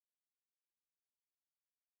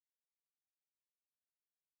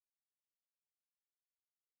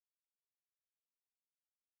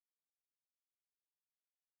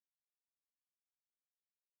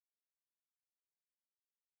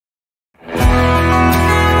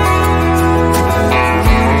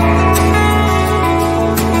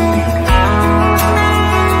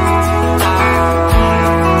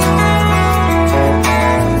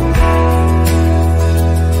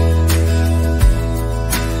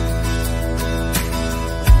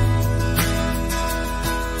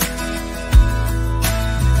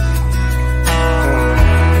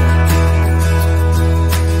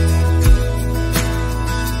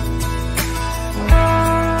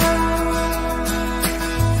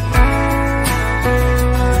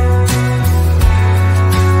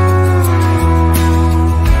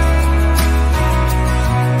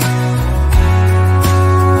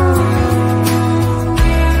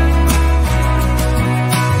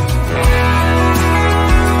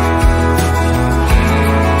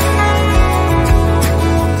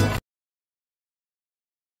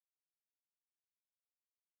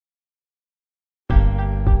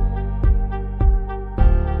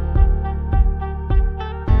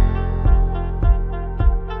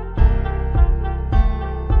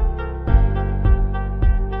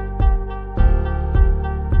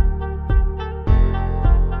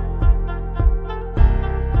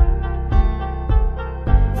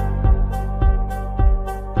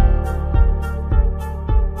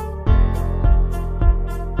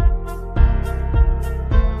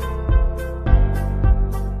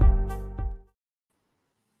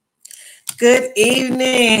Good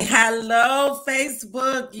evening. Hello,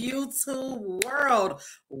 Facebook, YouTube world.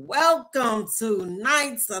 Welcome to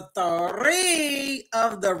night 3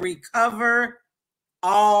 of the Recover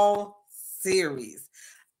All series.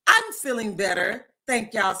 I'm feeling better.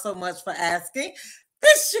 Thank y'all so much for asking.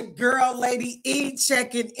 This your girl, Lady E,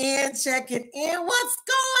 checking in. What's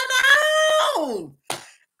going on?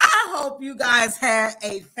 I hope you guys had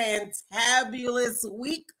a fantabulous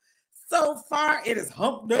week. So far, it is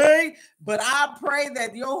hump day, but I pray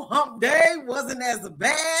that your hump day wasn't as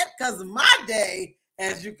bad, because my day,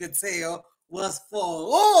 as you can tell, was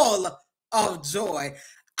full of joy.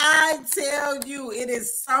 I tell you, it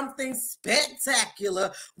is something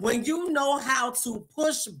spectacular when you know how to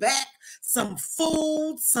push back some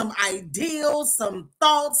food, some ideals, some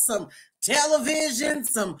thoughts, some television,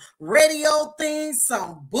 some radio things,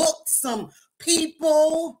 some books, some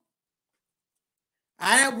people.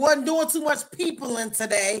 I wasn't doing too much peopling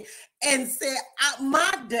today, and said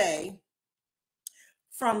my day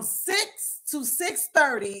from 6 to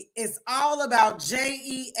 6:30 is all about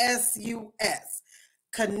JESUS.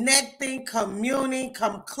 Connecting, communing,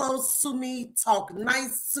 come close to me, talk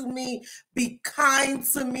nice to me, be kind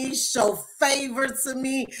to me, show favor to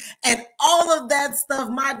me, and all of that stuff.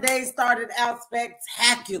 My day started out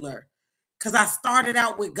spectacular because I started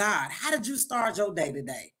out with God. How did you start your day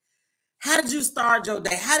today? How did you start your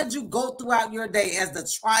day? How did you go throughout your day as the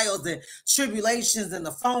trials and tribulations and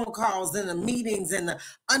the phone calls and the meetings and the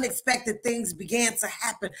unexpected things began to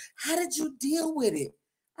happen? How did you deal with it?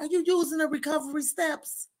 Are you using the recovery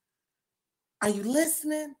steps? Are you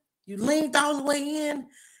listening? You leaned all the way in?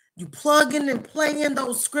 You plugging and playing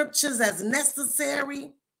those scriptures as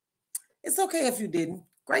necessary? It's okay if you didn't.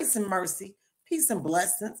 Grace and mercy, peace and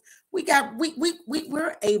blessings.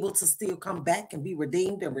 We're able to still come back and be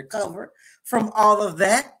redeemed and recover from all of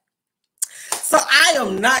that. So I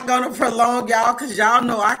am not going to prolong y'all, because y'all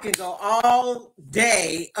know I can go all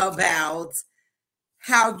day about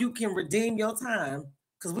how you can redeem your time,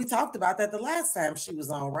 because we talked about that the last time she was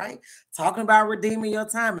on, right? Talking about redeeming your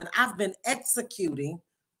time. And I've been executing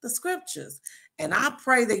the scriptures. And I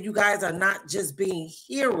pray that you guys are not just being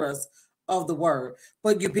hearers of the word,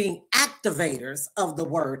 but you're being activators of the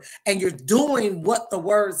word, and you're doing what the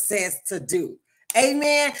word says to do.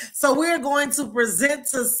 Amen. So we're going to present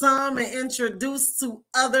to some and introduce to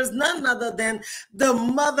others none other than the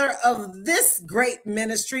mother of this great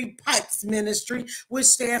ministry, Pipes Ministry, which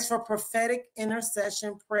stands for Prophetic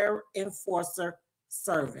Intercession Prayer Enforcer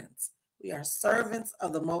Servants. We are servants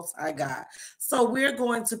of the Most High God. So we're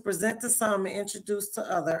going to present to some and introduce to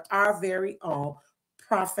other our very own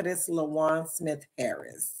Prophetess LaJuan Smith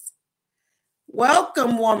Harris.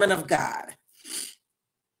 Welcome, woman of God.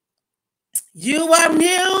 You are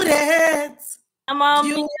muted. I'm on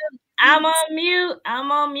mute. I'm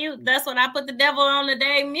on mute. That's when I put the devil on the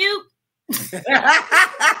day. Mute.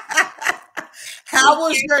 How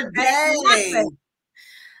was your day?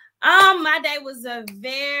 My day was a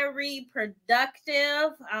very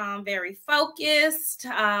productive, very focused,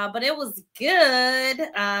 but it was good.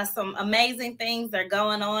 Some amazing things are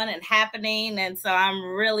going on and happening. And so I'm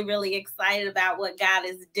really, really excited about what God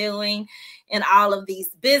is doing in all of these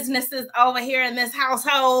businesses over here in this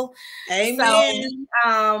household. Amen.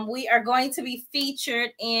 So we are going to be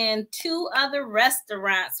featured in 2 other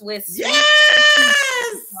restaurants with yes.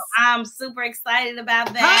 So I'm super excited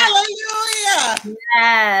about that. Hallelujah.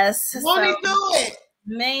 Yes. Won't he do it?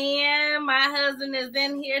 Man, my husband is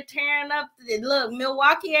in here tearing up. Look,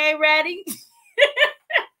 Milwaukee ain't ready.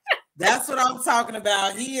 That's what I'm talking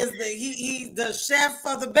about. He is he's the chef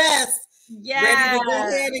for the best. Yeah. Ready to go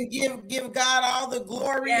ahead and give God all the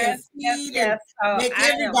glory and feed and make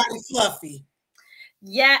everybody fluffy.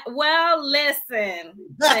 Yeah, well, listen,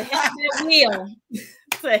 to him that will.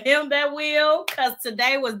 To him that will, because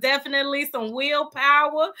today was definitely some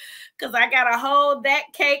willpower, because I got to hold that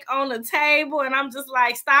cake on the table, and I'm just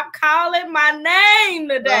like, stop calling my name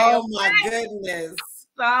today. Oh, my goodness.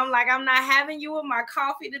 So I'm like, I'm not having you with my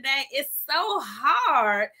coffee today. It's so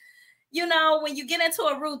hard. You know, when you get into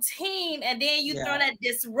a routine and then you throw that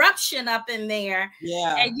disruption up in there,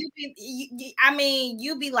 and you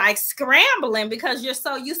be like scrambling because you're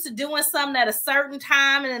so used to doing something at a certain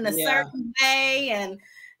time and in a certain way, and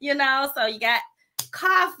you know, so you got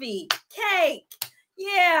coffee, cake,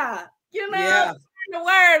 turn the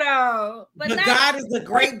word on. But God is a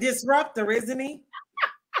great disruptor, isn't he?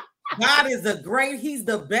 God is he's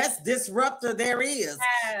the best disruptor there is.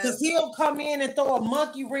 Because he'll come in and throw a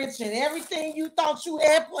monkey wrench in everything you thought you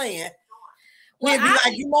had planned. He'll be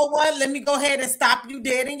like, you know what? Let me go ahead and stop you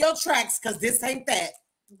dead in your tracks, because this ain't that.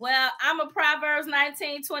 Well, I'm a Proverbs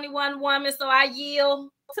 19:21 woman, so I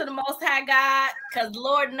yield to the Most High God, because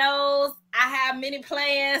Lord knows I have many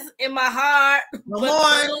plans in my heart, but the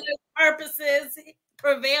Lord's purposes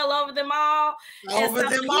prevail over them all. Over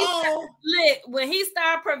them all. Look, when he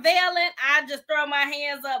start prevailing, I just throw my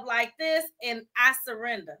hands up like this and I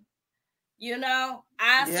surrender. You know,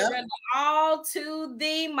 I surrender all to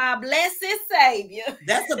thee, my blessed Savior.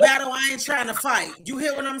 That's a battle I ain't trying to fight. You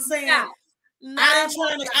hear what I'm saying? I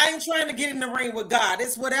ain't trying to get in the ring with God.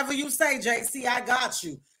 It's whatever you say, JC. I got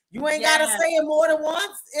you. You ain't got to say it more than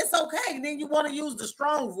once. It's okay. Then you want to use the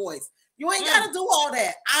strong voice. You ain't got to do all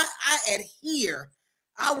that. I adhere.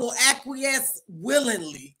 I will acquiesce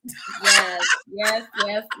willingly. Yes.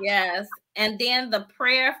 And then the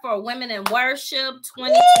prayer for women in worship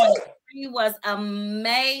 2023 was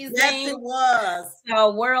amazing. Yes, it was.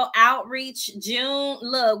 So World Outreach June.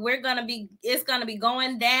 Look, it's gonna be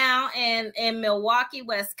going down in Milwaukee,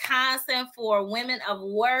 Wisconsin for women of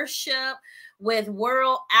worship, with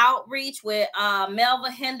World Outreach, with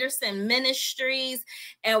Melva Henderson Ministries.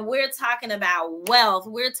 And we're talking about wealth.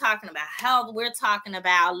 We're talking about health. We're talking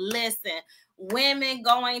about, listen, women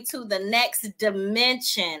going to the next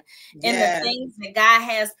dimension in the things that God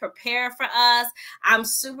has prepared for us. I'm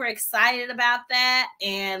super excited about that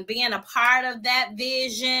and being a part of that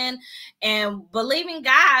vision and believing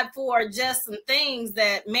God for just some things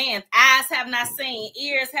that, man, eyes have not seen,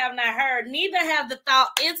 ears have not heard, neither have the thought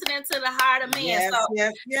entered into the heart of man.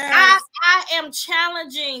 I am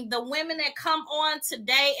challenging the women that come on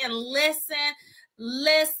today and listen,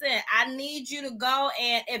 I need you to go,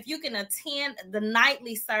 and if you can attend the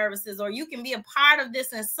nightly services, or you can be a part of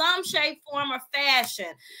this in some shape, form, or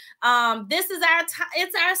fashion. This is our time.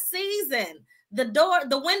 It's our season.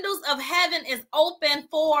 The windows of heaven is open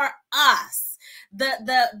for us.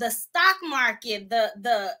 The stock market,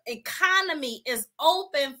 the economy is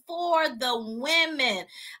open for the women.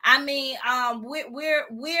 I mean,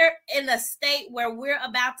 we're in a state where we're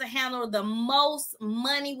about to handle the most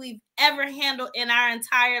money we've ever handled in our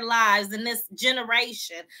entire lives in this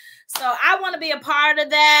generation. So I want to be a part of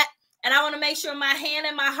that. And I want to make sure my hand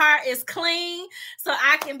and my heart is clean so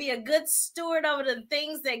I can be a good steward over the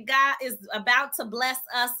things that God is about to bless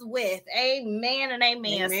us with. Amen and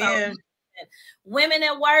amen. So, women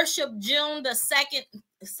in worship, June the 2nd,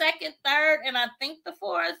 3rd, and I think the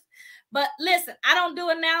 4th. But listen, I don't do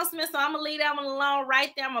announcements, so I'm going to leave that one alone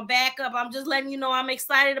right there. I'm going to back up. I'm just letting you know I'm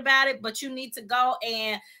excited about it, but you need to go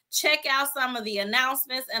and check out some of the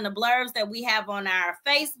announcements and the blurbs that we have on our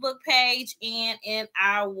Facebook page and in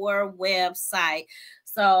our website.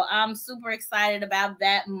 So I'm super excited about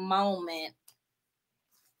that moment.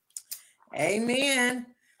 Amen.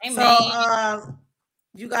 So,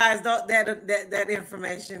 you guys, that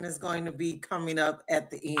information is going to be coming up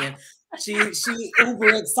at the end. She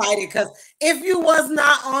uber excited because if you was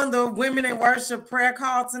not on the Women in Worship prayer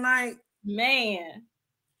call tonight, man,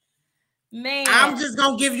 I'm just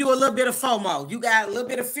gonna give you a little bit of FOMO. You got a little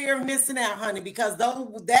bit of fear of missing out, honey, because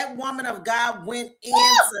that woman of God went in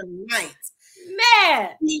tonight. Man,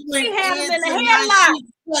 she went in tonight.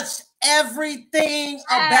 She touched everything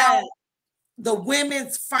about the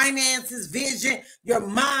women's finances, vision, your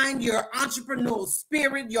mind, your entrepreneurial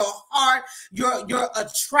spirit, your heart, your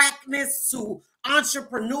attractness to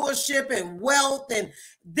entrepreneurship and wealth. And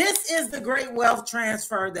this is the great wealth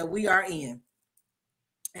transfer that we are in.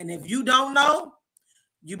 And if you don't know,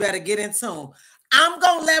 you better get in tune. I'm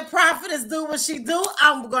going to let Prophetess do what she do.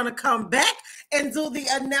 I'm going to come back and do the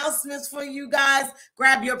announcements for you guys.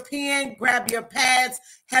 Grab your pen, grab your pads,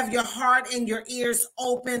 have your heart and your ears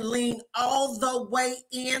open, lean all the way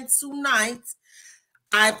in tonight.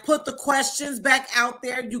 I put the questions back out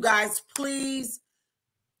there. You guys, please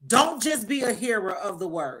don't just be a hearer of the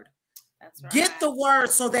word. That's right. Get the word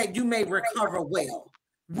so that you may recover well.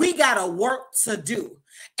 We got a work to do.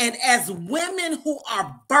 And as women who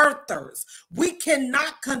are birthers, we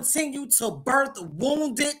cannot continue to birth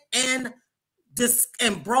wounded and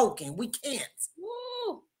broken. We can't.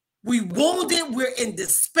 Woo. We wounded, we're in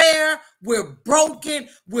despair, we're broken,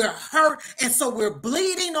 we're hurt, and so we're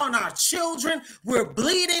bleeding on our children, we're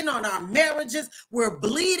bleeding on our marriages, we're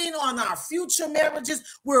bleeding on our future marriages,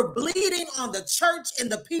 we're bleeding on the church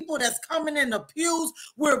and the people that's coming in the pews,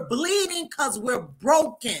 we're bleeding because we're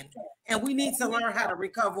broken, and we need to learn how to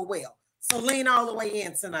recover well. So lean all the way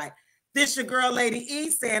in tonight. This your girl, Lady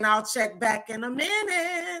E, saying I'll check back in a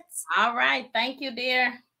minute. All right, thank you,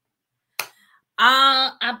 dear.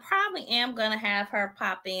 I probably am gonna have her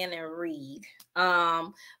pop in and read.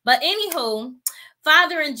 But anywho,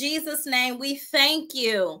 Father, in Jesus' name, we thank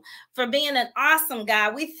you for being an awesome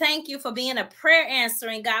God. We thank you for being a prayer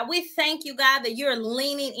answering God. We thank you, God, that you're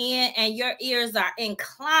leaning in and your ears are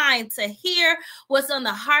inclined to hear what's on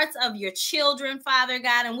the hearts of your children, Father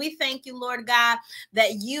God. And we thank you, Lord God,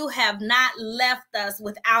 that you have not left us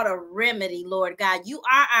without a remedy, Lord God. You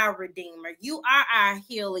are our Redeemer. You are our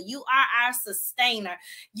healer. You are our sustainer.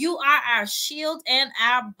 You are our shield and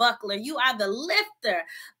our buckler. You are the lifter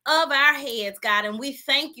of our heads, God. And we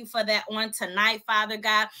thank you for that on tonight, Father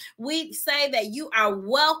God. We say that you are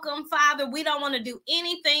welcome, Father. We don't want to do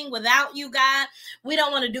anything without you, God. We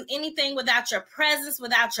don't want to do anything without your presence,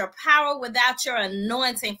 without your power, without your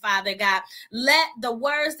anointing, Father God. Let the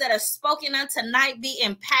words that are spoken on tonight be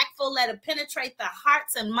impactful. Let it penetrate the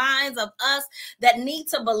hearts and minds of us that need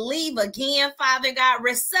to believe again, Father God.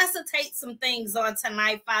 Resuscitate some things on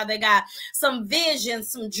tonight, Father God. Some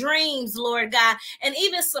visions, some dreams, Lord God, and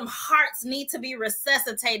even some hearts need to be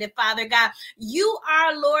resuscitated, Father God. You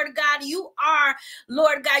are, Lord God,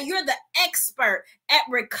 you're the expert at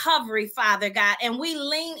recovery, Father God. And we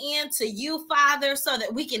lean into you, Father, so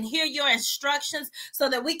that we can hear your instructions, so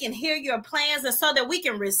that we can hear your plans, and so that we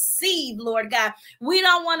can receive, Lord God. We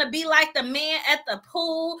don't want to be like the man at the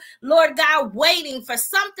pool, Lord God, waiting for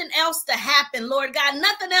something else to happen, Lord God.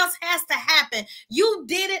 Nothing else has to happen. You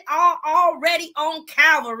did it all already on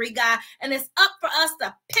Calvary, God. And it's up for us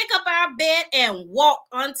to pick up our bed and walk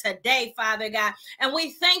on today, Father God. And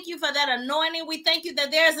we thank you for that anointing. We thank you that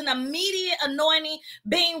there's an immediate anointing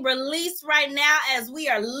being released right now as we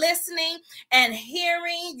are listening and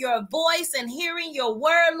hearing your voice and hearing your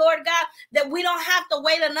word, Lord God, that we don't have to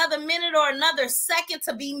wait another minute or another second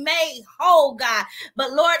to be made whole, God.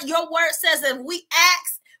 But Lord, your word says that we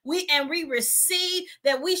ask, we receive,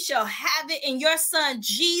 that we shall have it in your son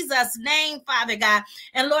Jesus' name, Father God.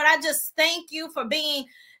 And Lord, I just thank you for being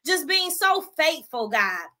so faithful,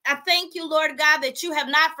 God. I thank you, Lord God, that you have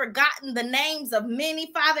not forgotten the names of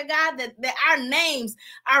many, Father God, that our names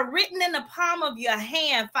are written in the palm of your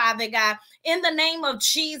hand, Father God. In the name of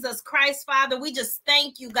Jesus Christ, Father, we just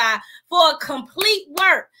thank you, God, for a complete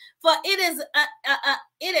work, for it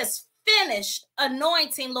is finished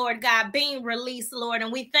anointing, Lord God, being released, Lord.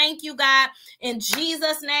 And we thank you, God, in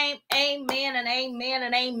Jesus' name. Amen and amen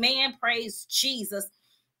and amen. Praise Jesus.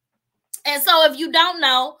 And so if you don't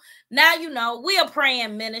know, now you know. We are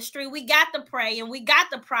praying ministry. We got to pray and we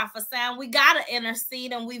got to prophesy and we got to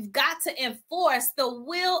intercede and we've got to enforce the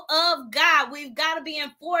will of God. We've got to be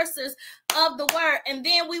enforcers of the word. And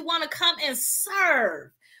then we want to come and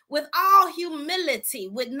serve with all humility,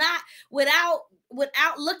 without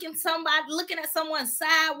looking at someone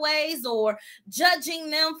sideways or judging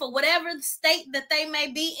them for whatever state that they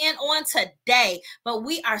may be in on today. But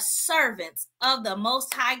we are servants of the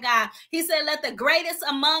Most High God. He said, let the greatest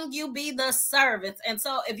among you be the servants. And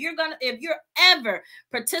so if you're ever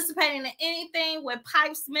participating in anything with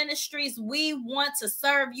Pipes Ministries, we want to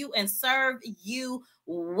serve you and serve you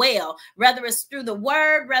well, whether it's through the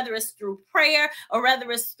word, whether it's through prayer, or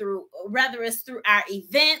whether it's through our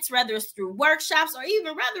events, whether it's through workshops, or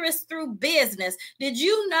even whether it's through business. Did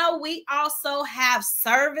you know we also have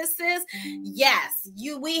services? Yes,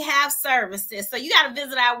 we have services. So you got to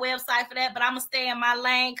visit our website for that, but I'm gonna stay in my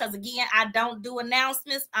lane because again, I don't do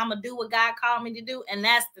announcements. I'm gonna do what God called me to do, and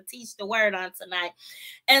that's to teach the word on tonight.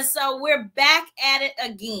 And so we're back at it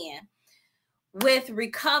again with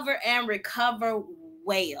Recover and Recover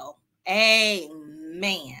Well.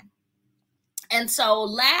 Amen. And so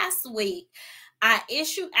last week, I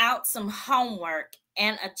issued out some homework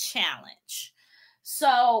and a challenge.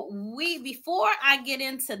 So before I get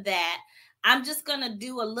into that, I'm just going to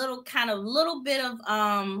do a little bit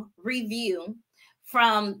of review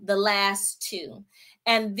from the last two.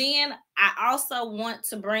 And then I also want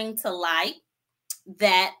to bring to light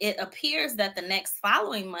that it appears that the next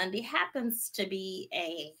following Monday happens to be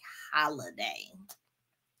a holiday.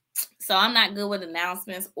 So I'm not good with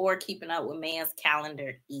announcements or keeping up with man's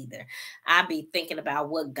calendar either. I be thinking about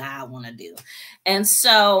what God want to do. And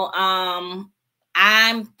so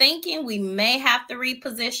I'm thinking we may have to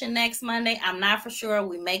reposition next Monday. I'm not for sure.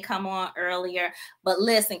 We may come on earlier. But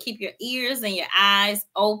listen, keep your ears and your eyes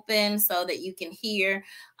open so that you can hear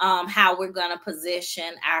how we're going to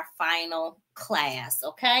position our final class,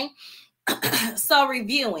 okay? So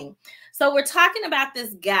reviewing. So we're talking about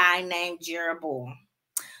this guy named Jeroboam,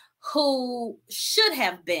 who should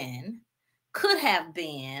have been, could have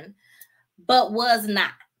been, but was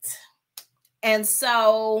not. And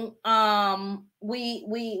so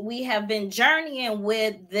we have been journeying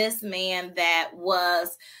with this man that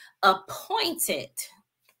was appointed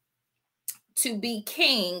to be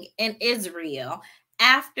king in Israel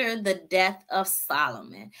after the death of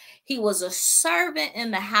Solomon. He was a servant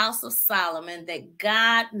in the house of Solomon that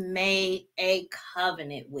God made a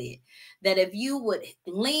covenant with. That if you would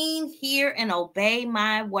lean here and obey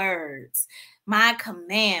my words, my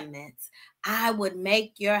commandments, I would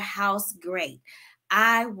make your house great.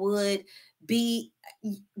 I would be,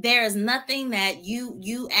 there is nothing that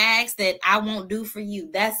you ask that I won't do for you.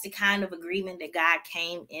 That's the kind of agreement that God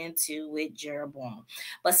came into with Jeroboam.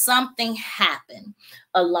 But something happened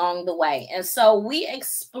along the way. And so we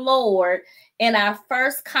explored in our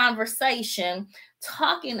first conversation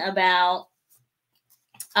talking about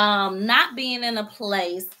not being in a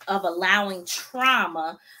place of allowing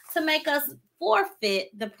trauma to make us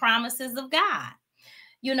forfeit the promises of God,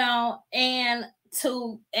 you know, and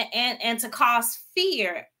to cause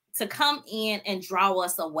fear to come in and draw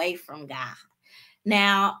us away from God.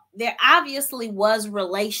 Now, there obviously was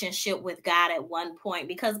relationship with God at one point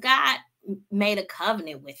because God made a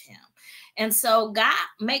covenant with him. And so God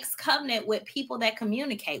makes covenant with people that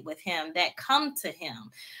communicate with him, that come to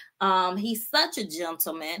him. He's such a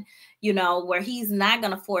gentleman, you know, where he's not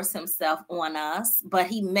going to force himself on us, but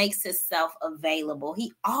he makes himself available.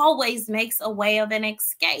 He always makes a way of an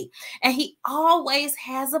escape, and he always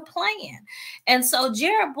has a plan. And so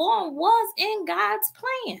Jeroboam was in God's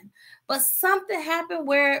plan, but something happened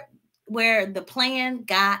where the plan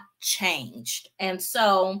got changed. And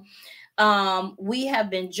so we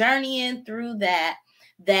have been journeying through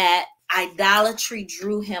that idolatry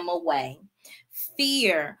drew him away.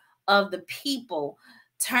 Fear of the people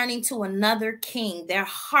turning to another king, their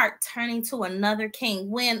heart turning to another king,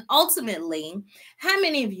 when ultimately, how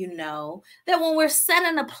many of you know that when we're set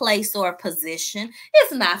in a place or a position,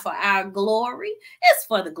 it's not for our glory, it's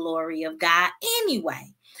for the glory of God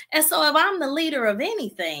anyway. And so if I'm the leader of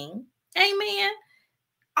anything, amen,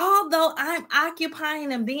 although I'm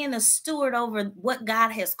occupying and being a steward over what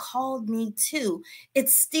God has called me to,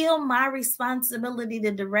 it's still my responsibility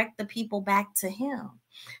to direct the people back to him.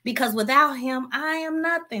 Because without him, I am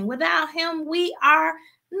nothing. Without him, we are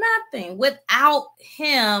nothing. Without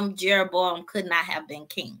him, Jeroboam could not have been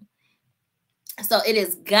king. So it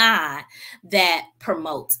is God that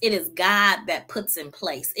promotes. It is God that puts in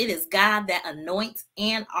place. It is God that anoints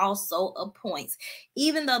and also appoints.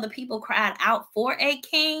 Even though the people cried out for a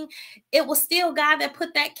king, it was still God that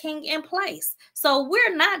put that king in place. So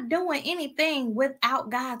we're not doing anything without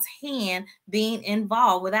God's hand being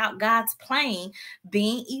involved, without God's plan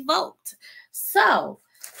being evoked. So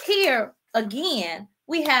here again,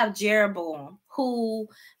 we have Jeroboam, who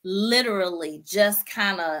literally just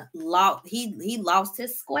kind of lost, he lost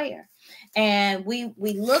his square. And we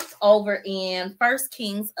looked over in 1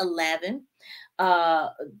 Kings 11,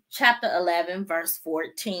 chapter 11, verse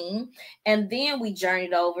 14. And then we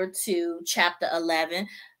journeyed over to chapter 11,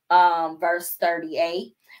 verse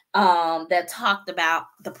 38. That talked about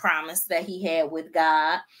the promise that he had with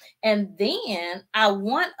God. And then I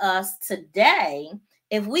want us today,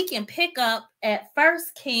 if we can pick up at 1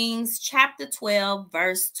 Kings chapter 12,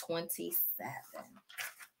 verse 27.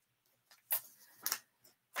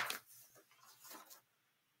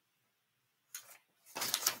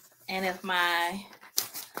 And if my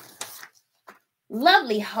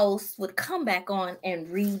lovely host would come back on and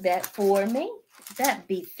read that for me, that'd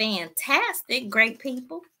be fantastic, great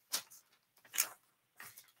people.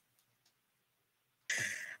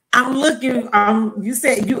 I'm looking, you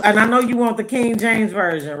said you, and I know you want the King James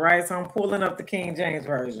Version, right? So I'm pulling up the King James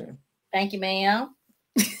Version. Thank you, ma'am.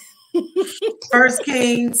 1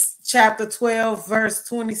 Kings chapter 12, verse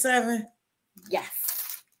 27.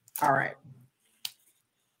 Yes. All right.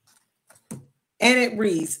 And it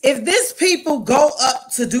reads, if this people go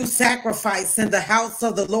up to do sacrifice in the house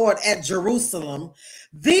of the Lord at Jerusalem,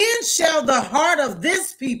 then shall the heart of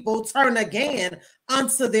this people turn again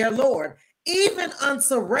unto their Lord, even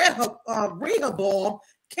unto Rehoboam,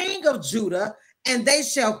 king of Judah, and they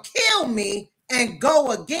shall kill me and go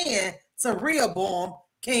again to Rehoboam,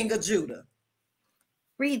 king of Judah.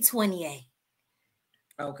 Read 28.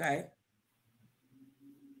 Okay.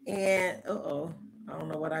 And, I don't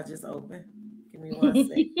know what I just opened. Give me 1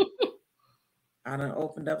 second. I done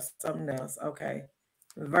opened up something else. Okay.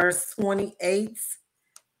 Verse 28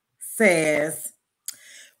 says,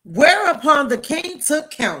 whereupon the king took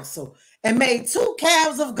counsel and made 2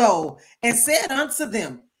 calves of gold and said unto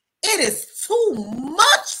them, it is too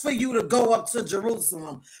much for you to go up to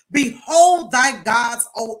Jerusalem. Behold thy gods,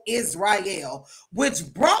 O Israel,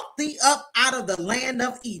 which brought thee up out of the land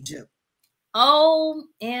of Egypt.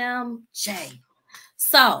 OMJ.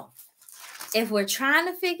 So if we're trying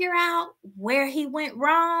to figure out where he went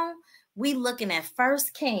wrong, we looking at 1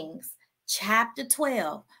 Kings chapter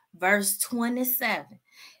 12, verse 27.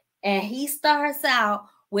 And he starts out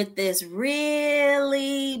with this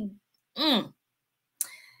really,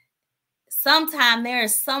 sometimes there are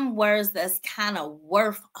some words that's kind of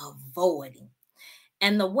worth avoiding.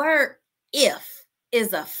 And the word if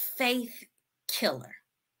is a faith killer,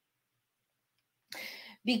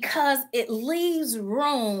 because it leaves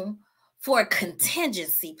room for a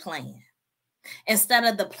contingency plan instead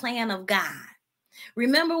of the plan of God.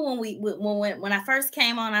 Remember when I first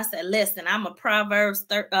came on, I said, listen, I'm a Proverbs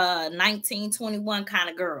 19:21 kind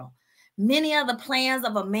of girl. Many are the plans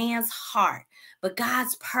of a man's heart, but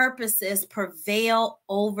God's purposes prevail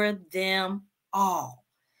over them all.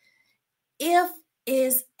 If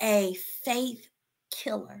is a faith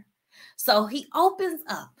killer. So he opens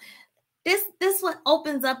up. This one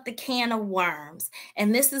opens up the can of worms,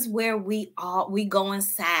 and this is where we going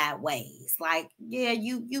sideways. Like, yeah,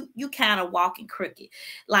 you kind of walking crooked.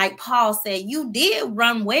 Like Paul said, you did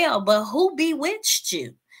run well, but who bewitched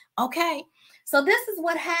you? Okay, so this is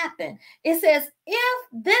what happened. It says, if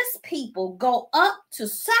this people go up to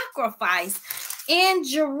sacrifice in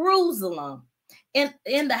Jerusalem,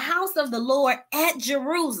 in the house of the Lord at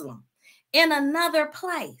Jerusalem, in another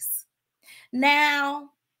place. Now,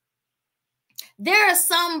 there are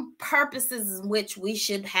some purposes in which we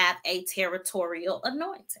should have a territorial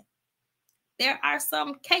anointing. There are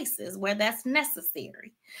some cases where that's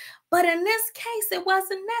necessary. But in this case, it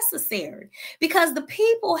wasn't necessary because the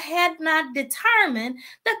people had not determined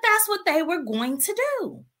that that's what they were going to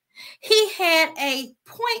do. He had a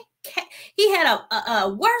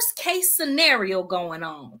worst case scenario going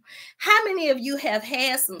on. How many of you have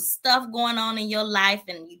had some stuff going on in your life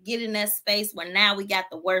and you get in that space where now we got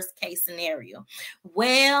the worst case scenario?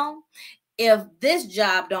 Well, if this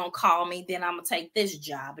job don't call me, then I'm going to take this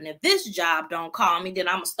job. And if this job don't call me, then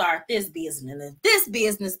I'm going to start this business. And if this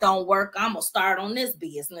business don't work, I'm going to start on this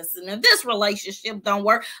business. And if this relationship don't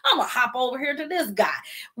work, I'm going to hop over here to this guy.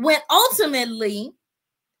 When ultimately,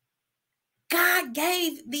 God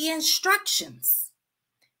gave the instructions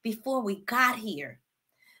before we got here.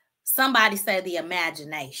 Somebody say the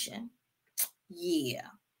imagination. Yeah.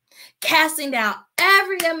 Casting down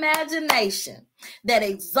every imagination that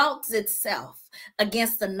exalts itself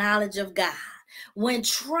against the knowledge of God. When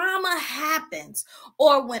trauma happens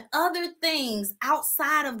or when other things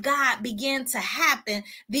outside of God begin to happen,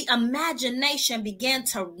 the imagination began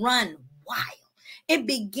to run wild. It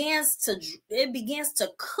begins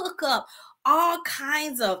to cook up all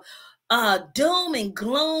kinds of doom and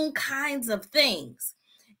gloom kinds of things.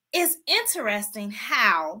 It's interesting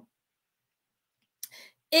how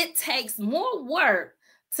it takes more work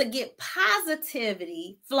to get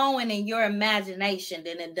positivity flowing in your imagination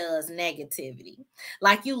than it does negativity.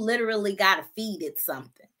 Like you literally got to feed it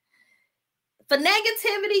something. For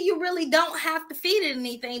negativity, you really don't have to feed it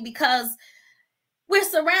anything because we're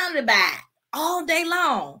surrounded by it all day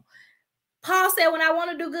long. Paul said, when I want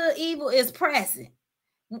to do good, evil is present.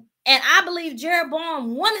 And I believe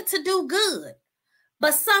Jeroboam wanted to do good,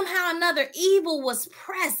 but somehow another evil was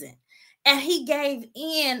present and he gave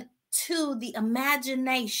in to the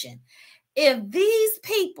imagination. If these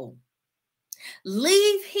people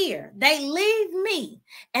leave here, they leave me,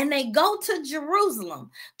 and they go to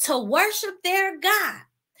Jerusalem to worship their God.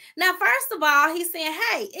 Now, first of all, he's saying,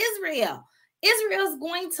 hey, Israel's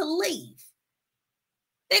going to leave.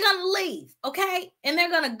 They're going to leave, okay? And they're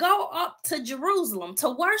going to go up to Jerusalem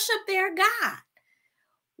to worship their God.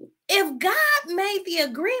 If God made the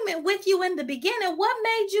agreement with you in the beginning, what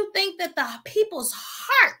made you think that the people's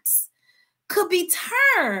hearts could be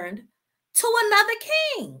turned to another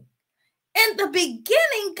king? In the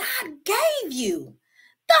beginning, God gave you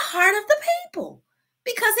the heart of the people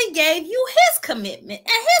because he gave you his commitment and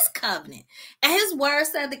his covenant. And his word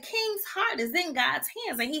said the king's heart is in God's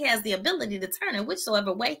hands and he has the ability to turn it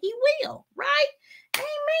whichsoever way he will, right?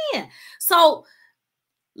 Amen. So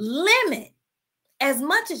limit as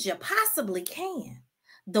much as you possibly can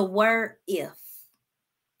the word if.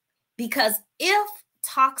 Because if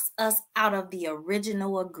talks us out of the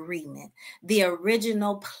original agreement, the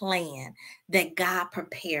original plan that God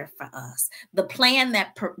prepared for us, the plan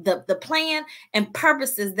that the plan and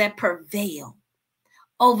purposes that prevail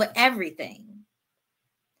over everything.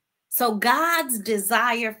 So God's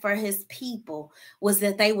desire for his people was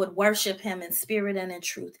that they would worship him in spirit and in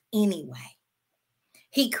truth anyway.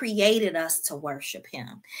 He created us to worship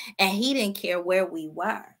him, and he didn't care where we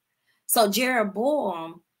were. So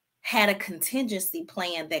Jeroboam had a contingency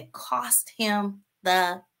plan that cost him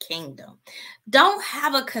the kingdom. Don't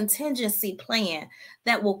have a contingency plan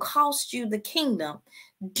that will cost you the kingdom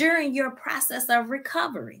during your process of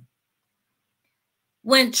recovery.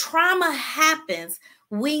 When trauma happens,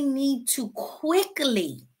 we need to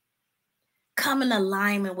quickly come in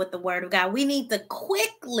alignment with the word of God. We need to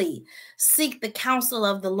quickly seek the counsel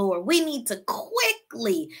of the Lord. We need to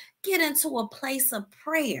quickly get into a place of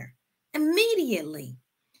prayer immediately.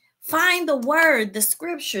 Find the word, the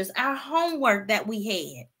scriptures, our homework that we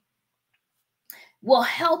had will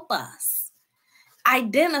help us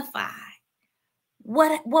identify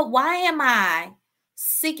why am I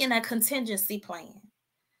seeking a contingency plan?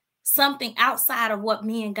 Something outside of what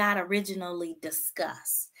me and God originally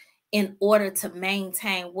discussed in order to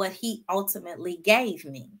maintain what he ultimately gave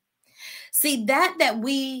me. See,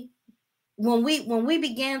 when we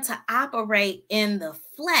began to operate in the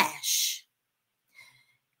flesh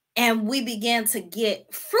and we began to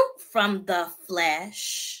get fruit from the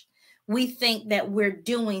flesh, we think that we're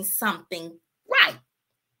doing something right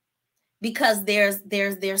because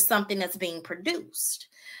there's something that's being produced.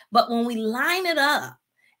 But when we line it up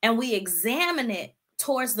and we examine it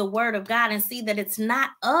towards the word of God and see that it's not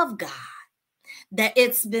of God, that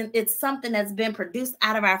it's something that's been produced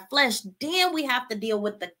out of our flesh, then we have to deal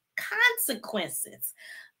with the consequences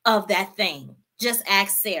of that thing. Just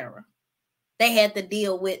ask Sarah. They had to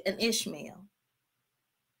deal with an Ishmael,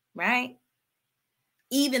 right?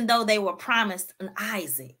 Even though they were promised an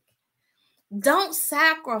Isaac. Don't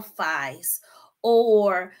sacrifice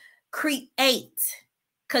or create,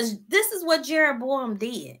 because this is what Jeroboam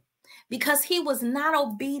did. Because he was not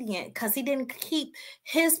obedient, because he didn't keep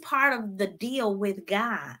his part of the deal with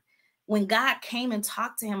God. When God came and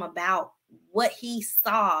talked to him about what he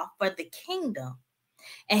saw for the kingdom,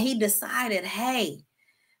 and he decided, hey,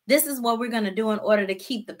 this is what we're going to do in order to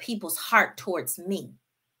keep the people's heart towards me,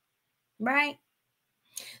 right?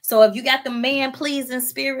 So if you got the man-pleasing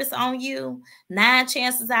spirits on you, 9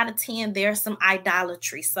 chances out of 10, there's some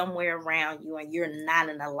idolatry somewhere around you, and you're not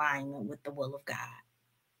in alignment with the will of God.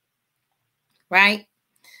 Right?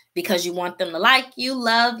 Because you want them to like you,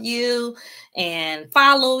 love you, and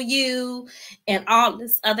follow you, and all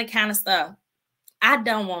this other kind of stuff. I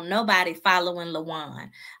don't want nobody following LaJuan.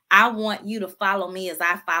 I want you to follow me as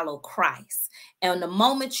I follow Christ. And the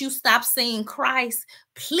moment you stop seeing Christ,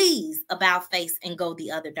 please about face and go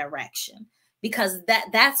the other direction. Because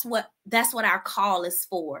that's what our call is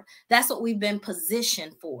for. That's what we've been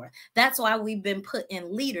positioned for. That's why we've been put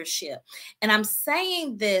in leadership. And I'm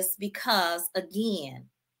saying this because, again,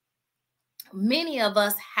 many of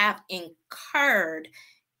us have incurred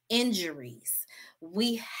injuries.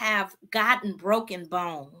 We have gotten broken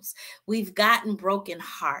bones. We've gotten broken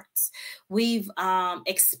hearts. We've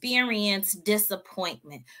experienced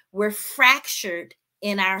disappointment. We're fractured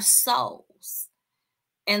in our souls.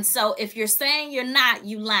 And so if you're saying you're not,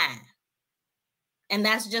 you lying. And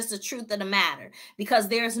that's just the truth of the matter, because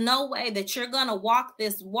there's no way that you're going to walk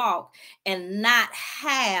this walk and not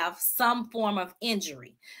have some form of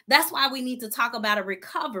injury. That's why we need to talk about a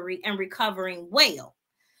recovery and recovering well,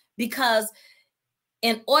 because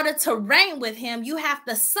in order to reign with him, you have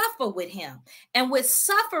to suffer with him. And with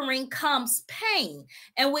suffering comes pain.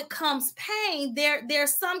 And with comes pain,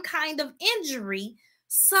 there's some kind of injury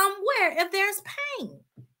somewhere if there's pain.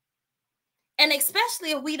 And especially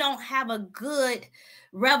if we don't have a good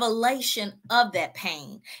revelation of that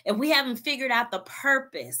pain, if we haven't figured out the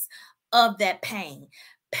purpose of that pain.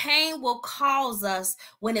 Pain will cause us,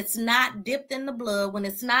 when it's not dipped in the blood, when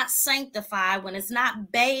it's not sanctified, when it's not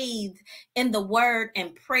bathed in the word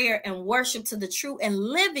and prayer and worship to the true and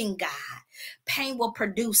living God, pain will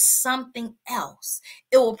produce something else.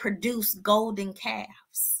 It will produce golden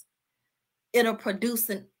calves. It'll produce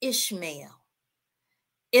an Ishmael.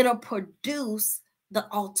 It'll produce the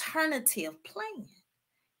alternative plan.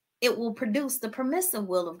 It will produce the permissive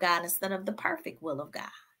will of God instead of the perfect will of God.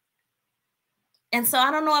 And so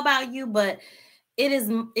I don't know about you, but it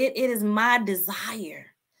is my desire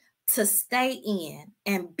to stay in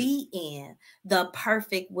and be in the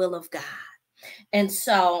perfect will of God. And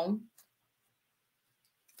so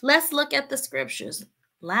let's look at the scriptures,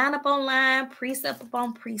 line upon line, precept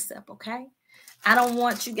upon precept, okay? I don't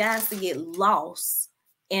want you guys to get lost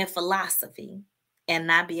in philosophy and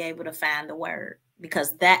not be able to find the word,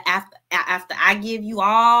 because that after I give you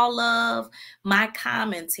all of my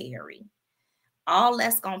commentary, all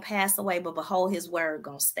that's going to pass away, but behold, his word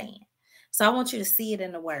going to stand. So I want you to see it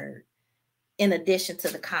in the word in addition to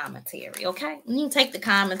the commentary, okay? You can take the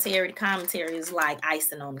commentary. The commentary is like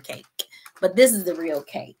icing on the cake, but this is the real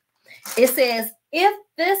cake. It says, if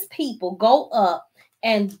this people go up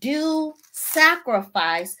and do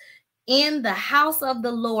sacrifice in the house of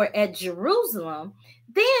the Lord at Jerusalem,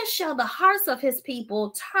 then shall the hearts of his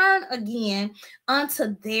people turn again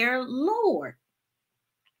unto their Lord,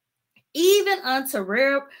 even unto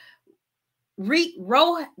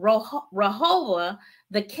Rehoboam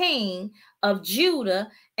the king of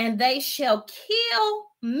Judah, and they shall kill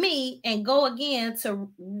me and go again to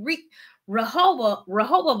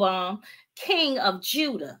Rehoboam, king of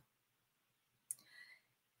Judah.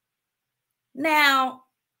 Now,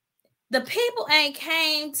 the people ain't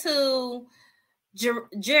came to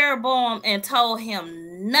Jeroboam and told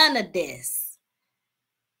him none of this.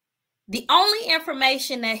 The only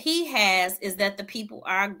information that he has is that the people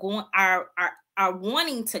are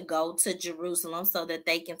wanting to go to Jerusalem so that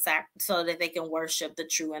they can worship the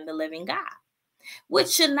true and the living God, which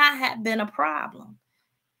should not have been a problem.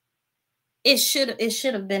 It should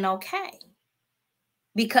have been okay,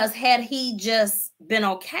 because had he just been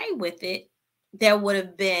okay with it, there would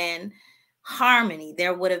have been harmony. He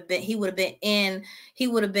would have been in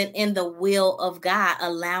the will of God,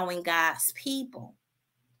 allowing God's people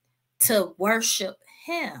to worship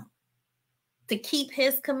him, to keep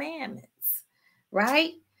his commandments,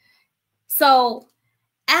 right? So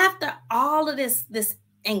after all of this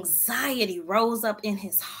anxiety rose up in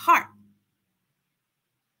his heart,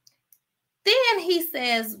 then he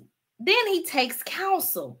takes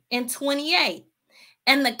counsel in 28.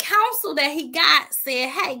 And the counsel that he got said,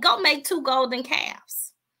 hey, go make 2 golden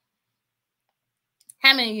calves.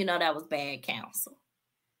 How many of you know that was bad counsel?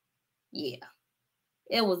 Yeah,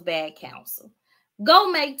 it was bad counsel. Go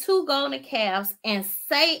make 2 golden calves and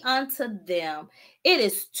say unto them, it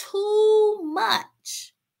is too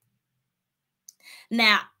much.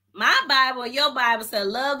 Now, my Bible, your Bible said,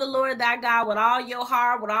 love the Lord thy God with all your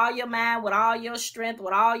heart, with all your mind, with all your strength,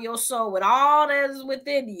 with all your soul, with all that is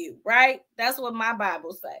within you, right? That's what my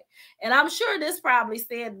Bible say. And I'm sure this probably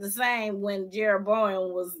said the same when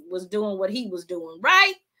Jeroboam was doing what he was doing,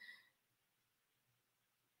 right?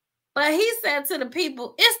 But he said to the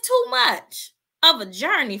people, it's too much of a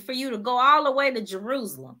journey for you to go all the way to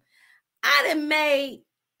Jerusalem.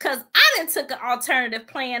 Because I didn't took an alternative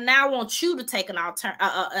plan. Now I want you to take an alternative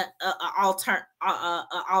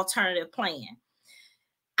plan.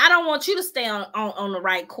 I don't want you to stay on the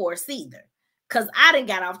right course either, because I didn't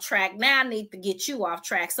got off track. Now I need to get you off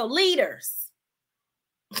track. So leaders,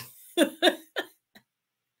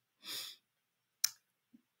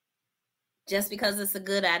 just because it's a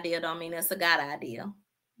good idea don't mean it's a God idea,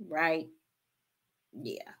 right?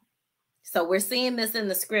 Yeah. So we're seeing this in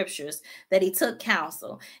the scriptures that he took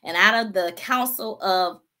counsel, and out of the counsel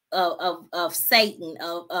of Satan,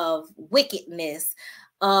 of wickedness,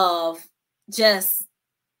 of just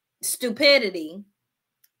stupidity,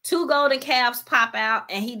 2 golden calves pop out,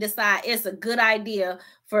 and he decides it's a good idea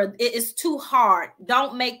it's too hard.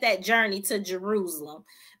 Don't make that journey to Jerusalem,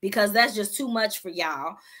 because that's just too much for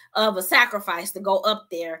y'all of a sacrifice to go up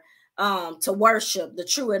there to worship the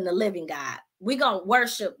true and the living God. We're going to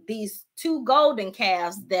worship these 2 golden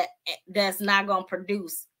calves that's not going to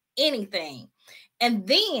produce anything. And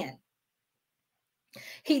then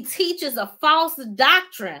he teaches a false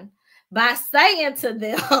doctrine by saying to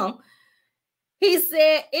them, he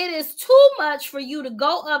said, it is too much for you to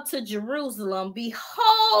go up to Jerusalem.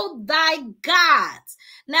 Behold thy gods.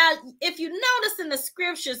 Now, if you notice in the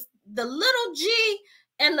scriptures, the little g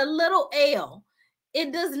and the little l,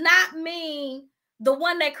 it does not mean the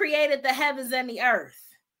one that created the heavens and the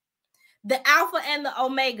earth, the Alpha and the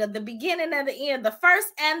Omega, the beginning and the end, the first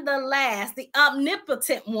and the last, the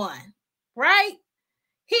omnipotent one, right?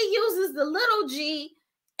 He uses the little g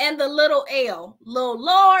and the little l, little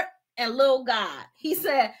Lord and little God. He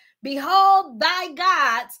said, behold thy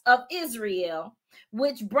gods of Israel,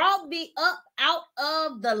 which brought thee up out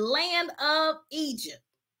of the land of Egypt.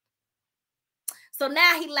 So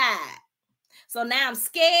now he lied. So now I'm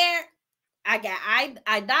scared. I got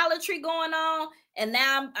idolatry going on, and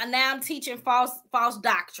now I'm teaching false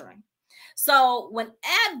doctrine. So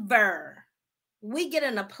whenever we get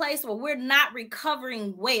in a place where we're not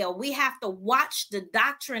recovering well, we have to watch the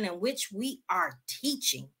doctrine in which we are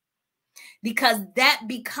teaching, because that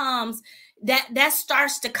becomes that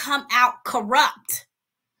starts to come out corrupt.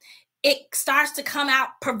 It starts to come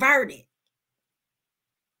out perverted.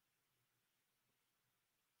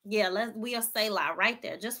 Yeah, we'll say lie right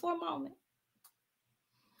there just for a moment.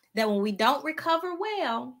 That when we don't recover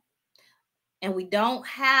well, and we don't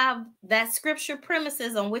have that scripture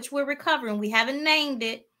premises on which we're recovering, we haven't named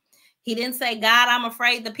it. He didn't say, God, I'm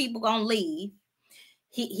afraid the people gonna leave.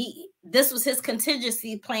 This was his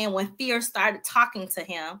contingency plan when fear started talking to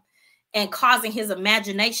him and causing his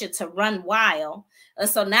imagination to run wild. And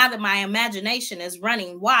so now that my imagination is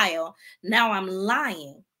running wild, now I'm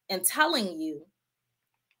lying and telling you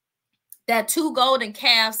that 2 golden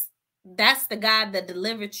calves, that's the God that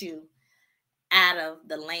delivered you out of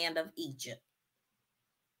the land of Egypt.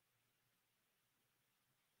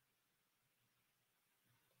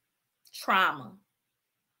 trauma.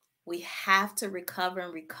 We have to recover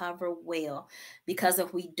and recover well, because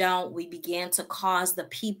if we don't, we begin to cause the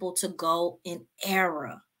people to go in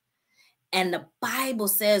error. And the Bible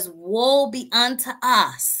says, woe be unto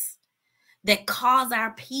us that cause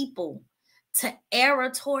our people to error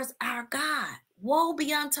towards our God. Woe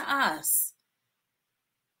be unto us.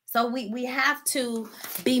 So we have to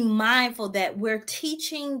be mindful that we're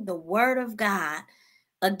teaching the word of God.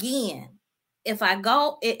 Again,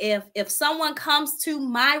 if someone comes to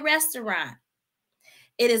my restaurant,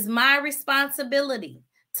 it is my responsibility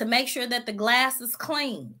to make sure that the glass is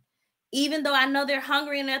clean. Even though I know they're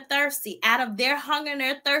hungry and they're thirsty, out of their hunger and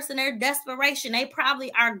their thirst and their desperation, they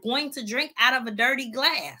probably are going to drink out of a dirty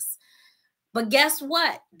glass. But guess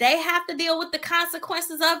what? They have to deal with the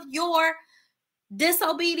consequences of your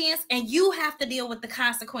disobedience, and you have to deal with the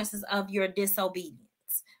consequences of your disobedience,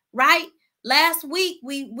 right? Last week,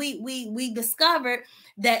 we discovered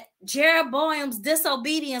that Jeroboam's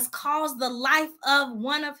disobedience caused the life of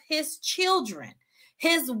one of his children.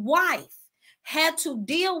 His wife had to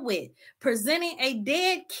deal with presenting a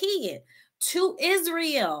dead kid to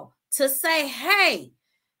Israel to say, hey,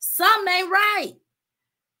 something ain't right.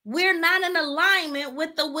 We're not in alignment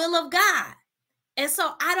with the will of God. And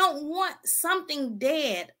so I don't want something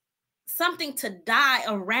dead, something to die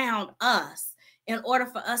around us, in order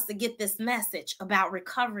for us to get this message about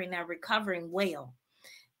recovering and recovering well.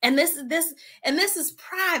 And this is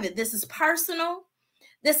private. This is personal.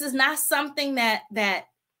 This is not something that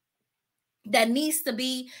needs to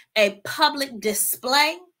be a public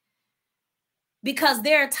display, because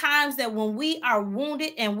there are times that when we are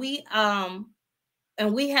wounded and we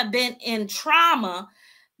have been in trauma,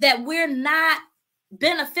 that we're not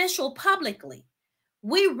beneficial publicly.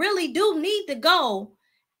 We really do need to go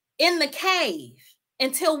in the cave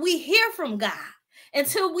until we hear from God,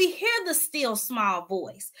 until we hear the still small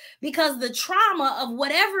voice, because the trauma of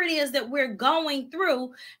whatever it is that we're going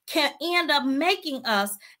through can end up making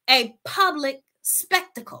us a public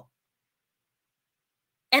spectacle.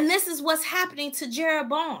 And this is what's happening to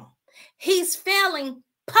Jeroboam. He's failing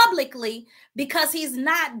publicly because he's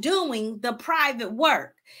not doing the private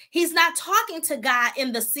work. He's not talking to God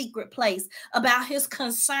in the secret place about his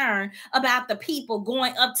concern about the people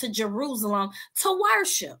going up to Jerusalem to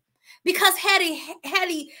worship. Because had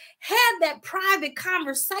he had that private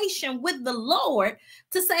conversation with the Lord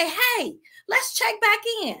to say, hey, let's check back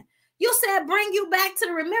in. You said bring you back to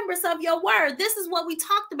the remembrance of your word. This is what we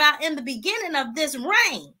talked about in the beginning of this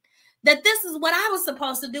reign, that this is what I was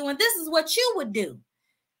supposed to do, and this is what you would do.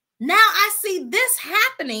 Now I see this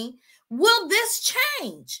happening. Will this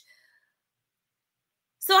change?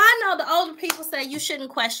 So I know the older people say you shouldn't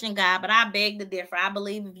question God, but I beg to differ. I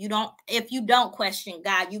believe if you don't question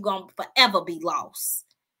God, you're going to forever be lost.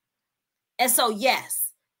 And so,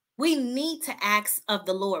 yes, we need to ask of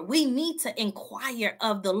the Lord. We need to inquire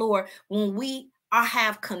of the Lord when we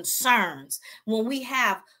have concerns, when we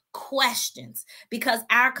have questions, because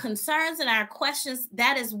our concerns and our questions,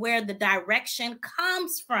 that is where the direction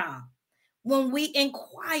comes from, when we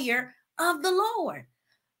inquire of the Lord.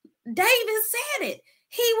 David said it.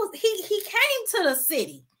 He came to the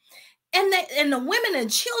city, and the women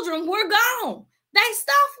and children were gone. Their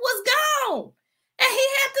stuff was gone, and he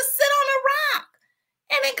had to sit on a rock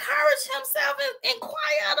and encourage himself and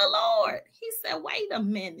inquire of the Lord. He said, wait a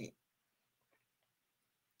minute.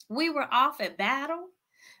 We were off at battle.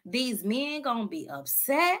 These men gonna be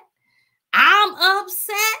upset. I'm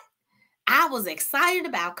upset. I was excited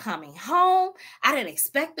about coming home. I didn't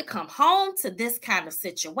expect to come home to this kind of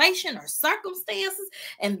situation or circumstances.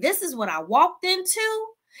 And this is what I walked into.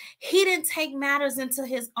 He didn't take matters into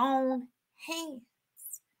his own hands.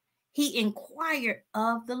 He inquired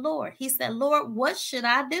of the Lord. He said, Lord, what should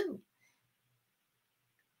I do?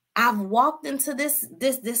 I've walked into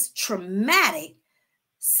this traumatic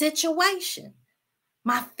situation.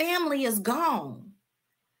 My family is gone.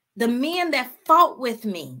 The men that fought with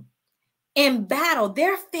me in battle,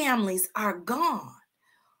 their families are gone.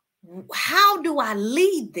 How do I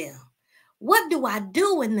lead them? What do I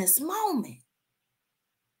do in this moment?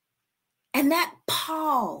 And that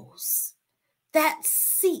pause, that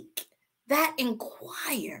seek, that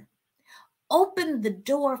inquire, open the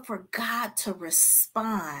door for God to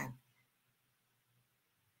respond.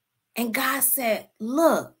 And God said,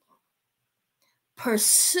 look,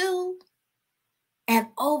 pursue and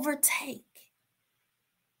overtake.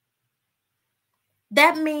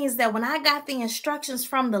 That means that when I got the instructions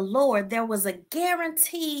from the Lord, there was a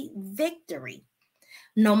guaranteed victory.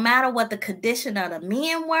 No matter what the condition of the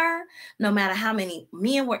men were, no matter how many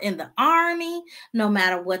men were in the army, no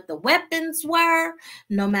matter what the weapons were,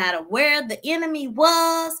 no matter where the enemy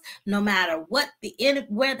was, no matter what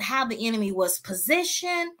how the enemy was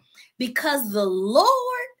positioned, because the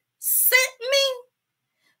Lord sent me,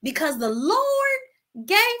 because the Lord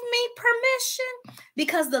gave me permission,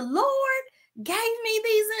 because the Lord gave me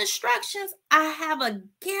these instructions, I have a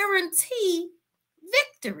guaranteed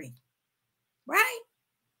victory, right?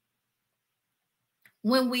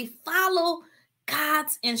 When we follow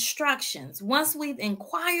God's instructions, once we've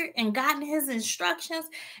inquired and gotten his instructions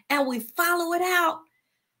and we follow it out,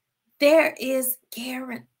 there is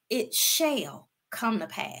guarantee it shall come to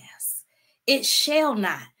pass. It shall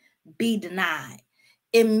not be denied.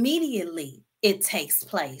 Immediately it takes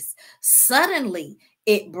place. Suddenly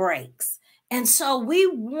it breaks. And so we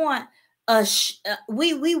want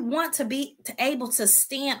we want to be able to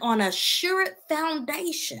stand on a sure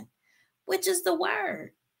foundation, which is the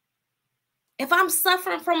word. If I'm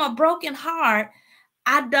suffering from a broken heart,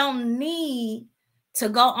 I don't need to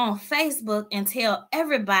go on Facebook and tell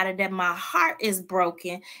everybody that my heart is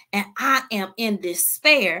broken and I am in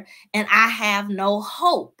despair and I have no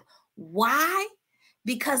hope. Why?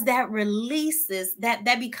 Because that releases,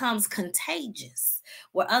 that becomes contagious,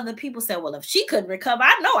 where other people say, well, if she couldn't recover,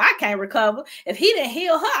 I know I can't recover. If he didn't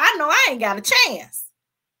heal her, I know I ain't got a chance,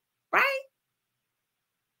 right?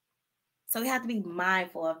 So we have to be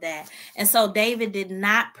mindful of that. And so David did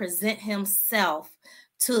not present himself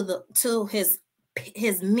to his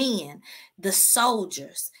men, the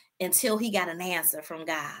soldiers, until he got an answer from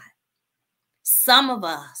God. Some of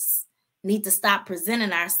us need to stop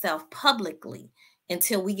presenting ourselves publicly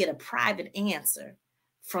until we get a private answer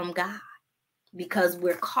from God, because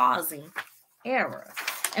we're causing error.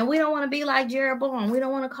 And we don't want to be like Jeroboam. We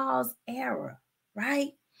don't want to cause error,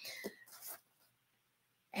 right?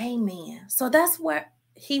 Amen. So that's where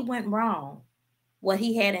he went wrong, what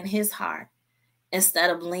he had in his heart. Instead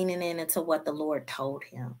of leaning into what the Lord told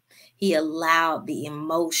him, he allowed the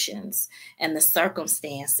emotions and the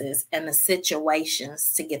circumstances and the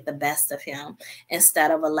situations to get the best of him,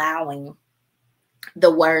 instead of allowing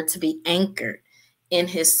the word to be anchored in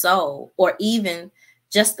his soul, or even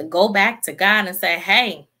just to go back to God and say,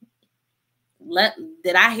 hey,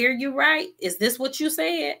 did I hear you right? Is this what you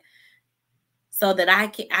said? So that I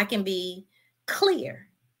can be clear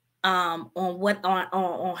on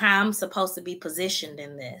how I'm supposed to be positioned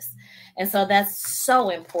in this. And so that's so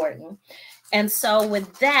important. And so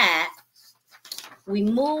with that, we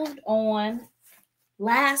moved on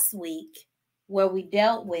last week, where we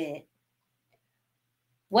dealt with,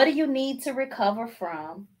 what do you need to recover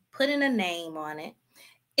from? Putting a name on it.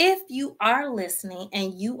 If you are listening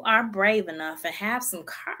and you are brave enough and have some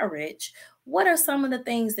courage, what are some of the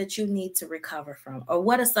things that you need to recover from? Or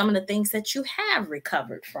what are some of the things that you have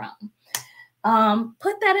recovered from?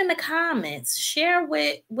 Put that in the comments. Share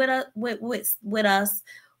with us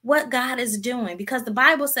what God is doing, because the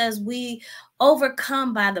Bible says we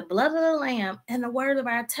overcome by the blood of the Lamb and the word of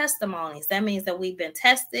our testimonies. That means that we've been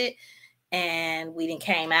tested and we didn't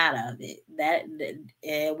came out of it. That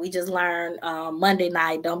we just learned Monday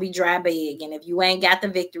night, don't be dry big. And if you ain't got the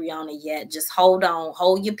victory on it yet, just hold on,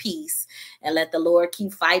 hold your peace, and let the Lord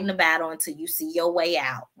keep fighting the battle until you see your way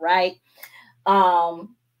out, right? Can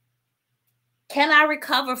I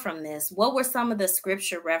recover from this? What were some of the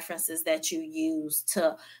scripture references that you used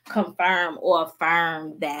to confirm or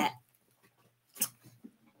affirm that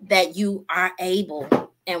you are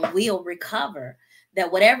able and will recover?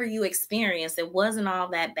 That whatever you experienced, it wasn't all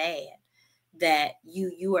that bad, that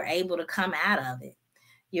you were able to come out of it.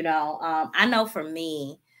 You know, I know for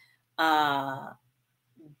me,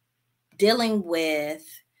 dealing with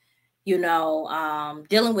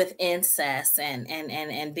incest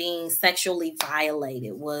and being sexually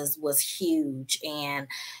violated was huge, and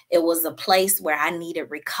it was a place where I needed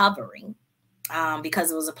recovering, because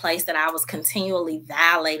it was a place that I was continually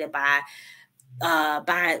violated by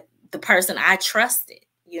the person I trusted,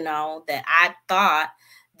 that I thought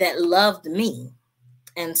that loved me.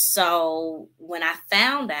 And so when I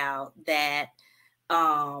found out that,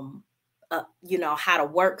 how to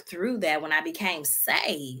work through that, when I became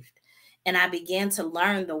saved and I began to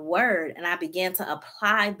learn the word and I began to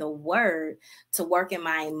apply the word to work in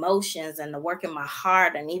my emotions and to work in my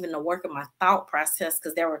heart and even to work in my thought process,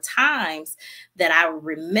 because there were times that I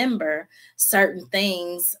remember certain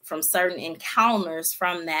things from certain encounters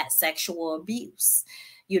from that sexual abuse,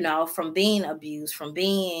 from being abused, from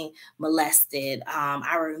being molested.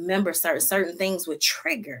 I remember certain things would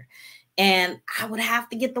trigger. And I would have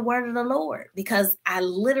to get the word of the Lord, because I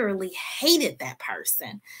literally hated that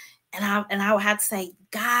person. And I would have to say,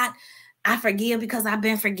 God, I forgive because I've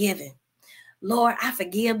been forgiven. Lord, I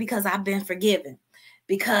forgive because I've been forgiven.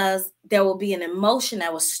 Because there will be an emotion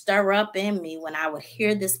that will stir up in me when I would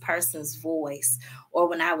hear this person's voice, or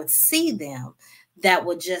when I would see them, that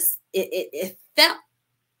would just, it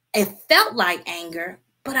felt like anger,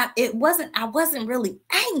 but I wasn't really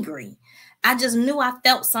angry. I just knew I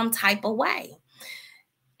felt some type of way.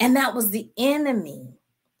 And that was the enemy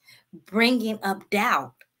bringing up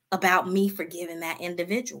doubt about me forgiving that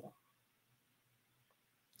individual.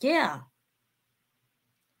 Yeah.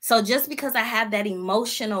 So just because I have that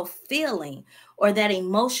emotional feeling or that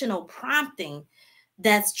emotional prompting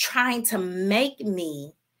that's trying to make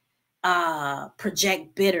me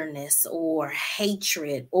project bitterness or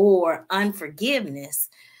hatred or unforgiveness,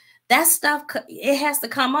 that stuff, it has to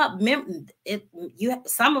come up.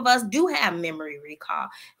 Some of us do have memory recall.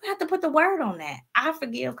 We have to put the word on that. I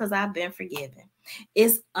forgive because I've been forgiven.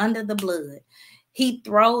 It's under the blood. He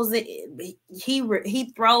throws it.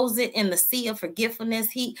 He throws it in the sea of forgetfulness.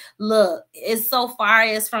 Look, it's so far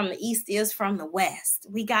as from the east is from the west.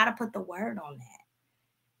 We got to put the word on that.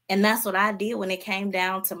 And that's what I did when it came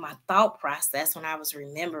down to my thought process, when I was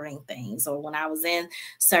remembering things, or when I was in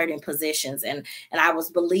certain positions and I was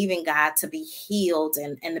believing God to be healed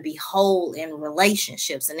and to be whole in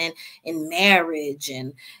relationships and in marriage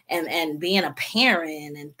and being a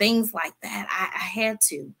parent and things like that. I had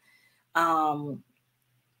to.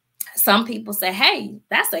 Some people say, hey,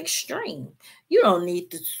 that's extreme. You don't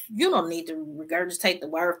need to regurgitate the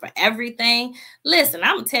word for everything. Listen,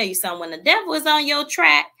 I'm gonna tell you something. When the devil is on your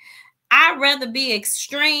track, I'd rather be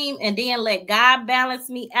extreme and then let God balance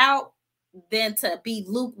me out than to be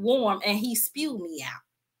lukewarm and he spew me out.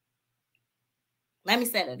 Let me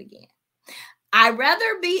say that again. I'd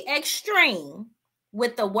rather be extreme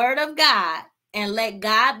with the word of God and let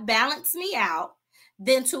God balance me out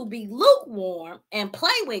than to be lukewarm and play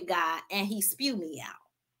with God and he spew me out.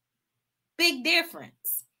 Big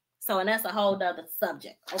difference. So, and that's a whole nother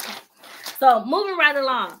subject. Okay. So moving right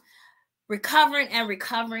along, recovering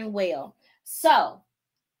well. So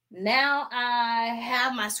now I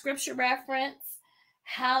have my scripture reference.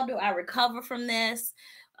 How do I recover from this?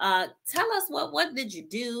 Tell us what did you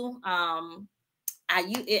do?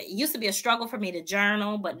 It used to be a struggle for me to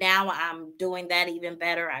journal, but now I'm doing that even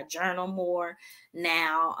better. I journal more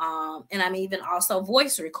now, and I'm even also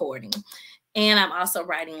voice recording, and I'm also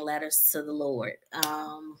writing letters to the Lord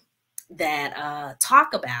that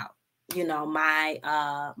talk about, you know,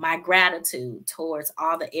 my gratitude towards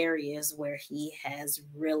all the areas where he has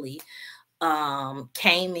really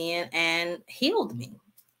came in and healed me.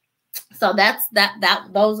 So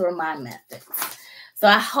those are my methods. So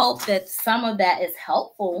I hope that some of that is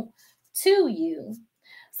helpful to you.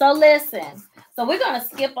 So listen, so we're going to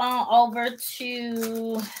skip on over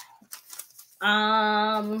to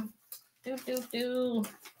let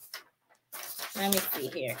me see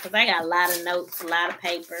here, because I got a lot of notes, a lot of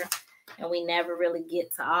paper, and we never really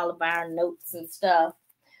get to all of our notes and stuff.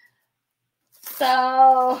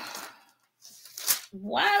 So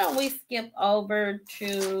why don't we skip over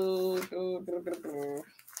to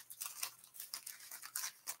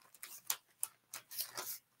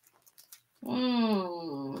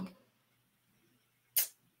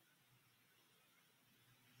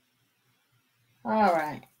all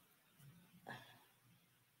right.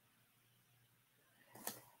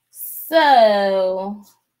 So,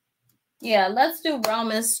 yeah, let's do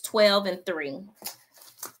Romans 12:3.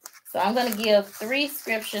 So I'm going to give 3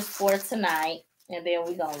 scriptures for tonight, and then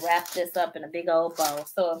we're going to wrap this up in a big old bow.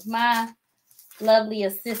 So if my lovely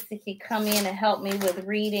assistant could come in and help me with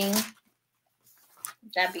reading,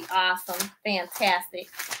 that'd be awesome. Fantastic.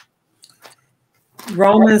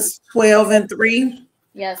 Romans 12:3.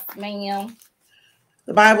 Yes, ma'am.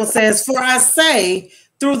 The Bible says, for I say,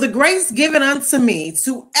 through the grace given unto me,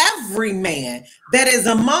 to every man that is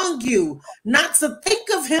among you, not to think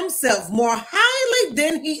of himself more highly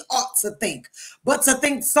than he ought to think, but to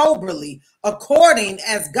think soberly, according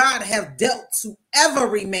as God hath dealt to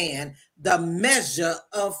every man the measure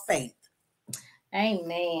of faith.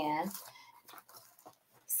 Amen.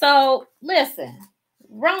 So listen,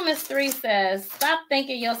 Romans 3 says, stop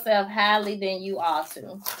thinking yourself highly than you ought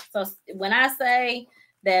to. So when I say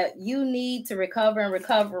that you need to recover and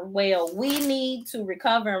recover well, we need to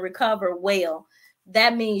recover and recover well.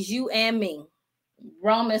 That means you and me.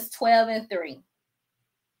 Romans 12:3.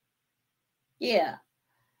 Yeah.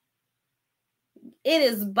 It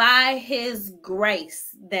is by his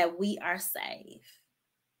grace that we are saved.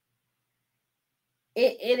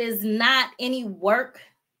 It is not any work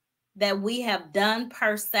that we have done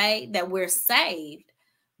per se that we're saved.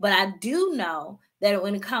 But I do know that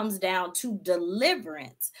when it comes down to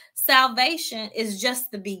deliverance, salvation is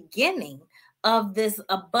just the beginning of this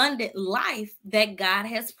abundant life that God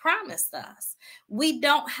has promised us. We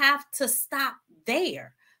don't have to stop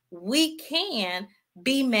there. We can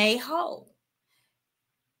be made whole.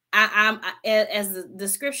 As the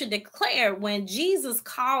scripture declared, when Jesus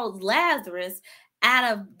called Lazarus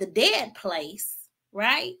out of the dead place,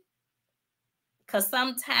 right? Because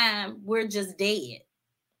sometimes we're just dead.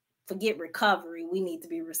 Forget recovery. We need to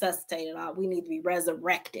be resuscitated. We need to be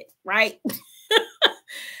resurrected, right?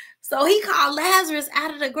 So he called Lazarus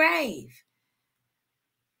out of the grave.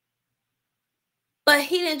 But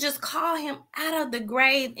he didn't just call him out of the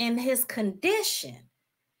grave in his condition.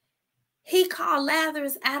 He called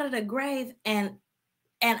Lazarus out of the grave and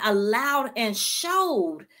allowed and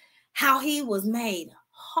showed how he was made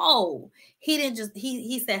whole. He didn't just,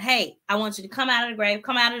 he said, hey, I want you to come out of the grave,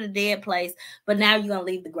 come out of the dead place, but now you're going to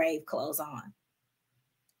leave the grave clothes on.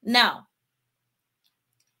 No.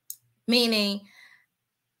 Meaning,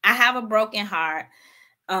 I have a broken heart.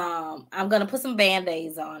 I'm going to put some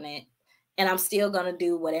Band-Aids on it, and I'm still going to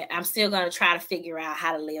do I'm still going to try to figure out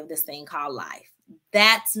how to live this thing called life.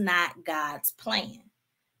 That's not God's plan.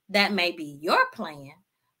 That may be your plan,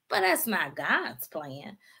 but that's not God's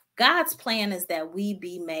plan. God's plan is that we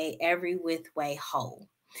be made every which way whole.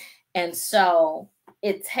 And so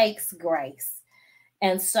it takes grace.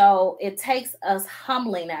 And so it takes us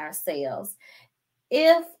humbling ourselves.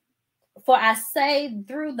 For I say,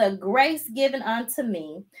 through the grace given unto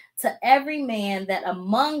me, to every man that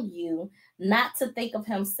among you not to think of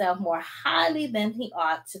himself more highly than he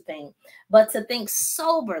ought to think, but to think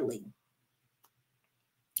soberly.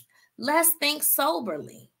 Let's think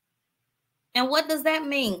soberly. And what does that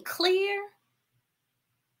mean? Clear?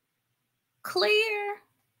 Clear?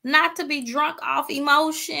 Not to be drunk off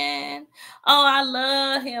emotion. Oh, I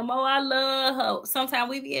love him. Oh, I love her. Sometimes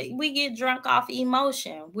we get drunk off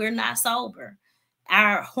emotion. We're not sober.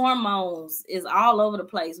 Our hormones is all over the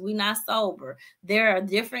place. We're not sober. There are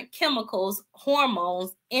different chemicals,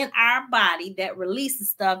 hormones in our body that releases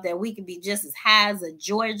stuff that we can be just as high as a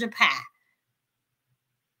Georgia pie.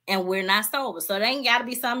 And we're not sober. So it ain't got to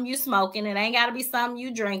be something you smoking. It ain't got to be something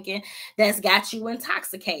you drinking that's got you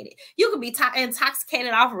intoxicated. You can be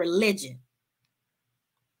intoxicated off religion.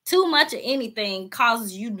 Too much of anything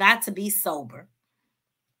causes you not to be sober.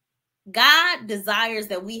 God desires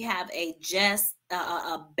that we have a just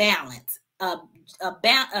balance. A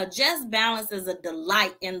just balance is a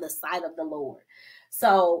delight in the sight of the Lord.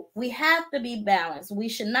 So we have to be balanced. We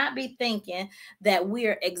should not be thinking that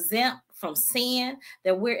we're exempt from sin,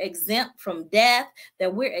 that we're exempt from death,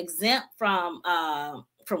 that we're exempt from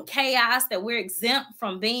chaos, that we're exempt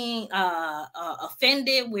from being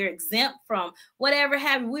offended, we're exempt from whatever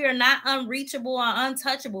have. We are not unreachable or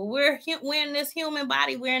untouchable. We're in this human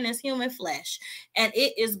body, we're in this human flesh, and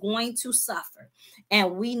it is going to suffer.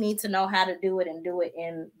 And we need to know how to do it and do it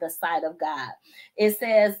in the sight of God. It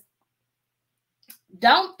says,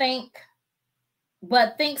 don't think,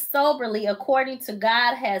 but think soberly, according to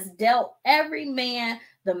God has dealt every man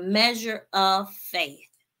the measure of faith.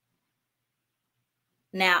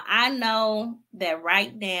 Now, I know that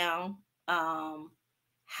right now,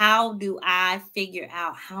 how do I figure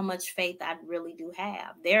out how much faith I really do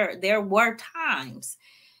have? There were times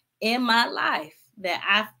in my life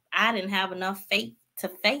that I didn't have enough faith to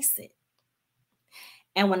face it.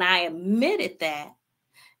 And when I admitted that,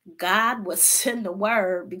 God would send the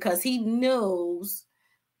word, because he knows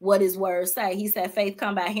what his words say. He said, faith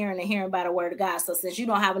come by hearing and hearing by the word of God. So since you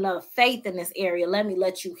don't have enough faith in this area,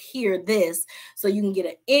 let you hear this so you can get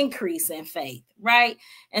an increase in faith, right?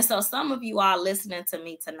 And so some of you are listening to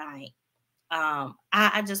me tonight.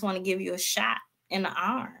 I just want to give you a shot in the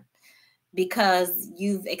arm, because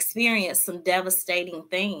you've experienced some devastating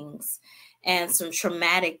things and some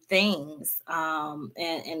traumatic things,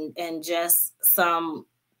 and just some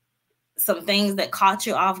things that caught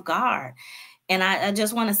you off guard. And I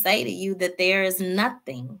just want to say to you that there is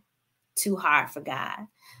nothing too hard for God,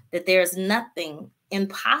 that there is nothing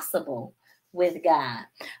impossible with God.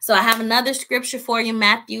 So I have another scripture for you,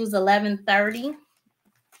 Matthew 11:30.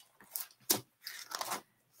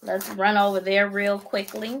 Let's run over there real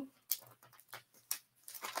quickly.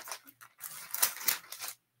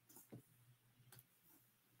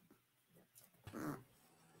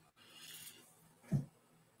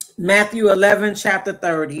 Matthew 11, chapter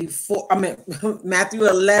 30. Matthew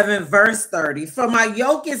 11, verse 30. For my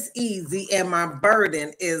yoke is easy and my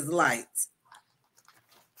burden is light.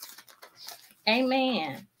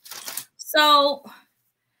 Amen. So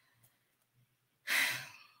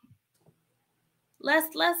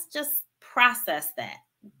let's just process that,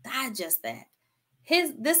 digest that.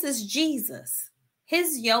 This is Jesus.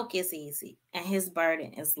 His yoke is easy and his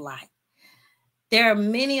burden is light. There are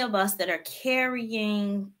many of us that are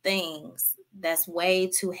carrying things that's way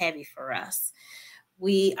too heavy for us.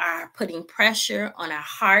 We are putting pressure on our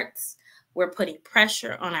hearts. We're putting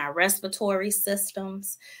pressure on our respiratory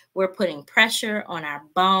systems. We're putting pressure on our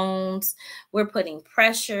bones. We're putting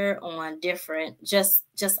pressure on different, just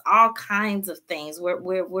all kinds of things.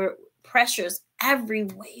 We're pressures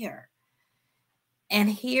everywhere. And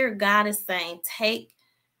here God is saying, take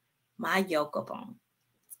my yoke upon.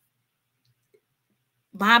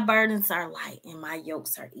 My burdens are light and my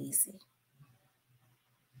yokes are easy.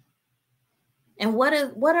 And what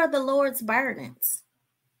are the Lord's burdens?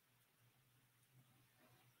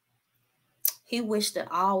 He wished that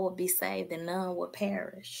all would be saved and none would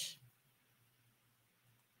perish.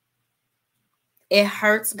 It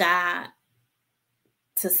hurts God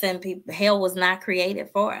to send people. Hell was not created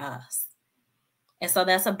for us. And so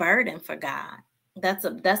that's a burden for God. That's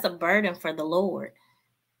a burden for the Lord.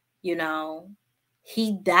 You know,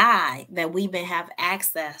 he died that we may have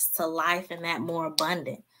access to life and that more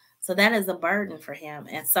abundant. So that is a burden for him.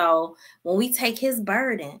 And so when we take his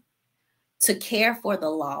burden to care for the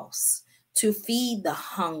lost, to feed the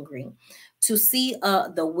hungry, to see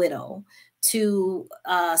the widow, to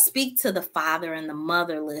speak to the father and the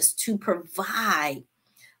motherless, to provide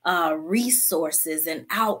resources and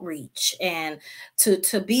outreach, and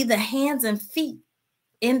to be the hands and feet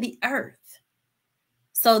in the earth,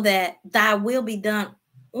 so that thy will be done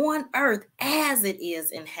on earth as it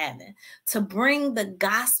is in heaven, to bring the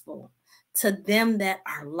gospel to them that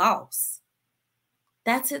are lost.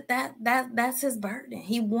 That's it. That's his burden.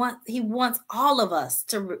 He wants all of us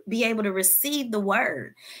to be able to receive the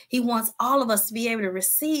word. He wants all of us to be able to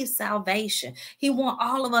receive salvation. He wants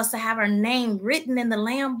all of us to have our name written in the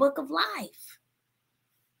Lamb Book of Life.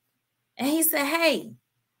 And he said, hey,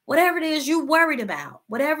 whatever it is you worried about,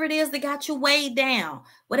 whatever it is that got you weighed down,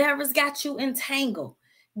 whatever's got you entangled,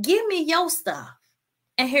 give me your stuff.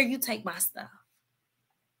 And here, you take my stuff.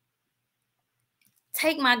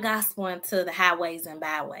 Take my gospel into the highways and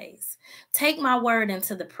byways. Take my word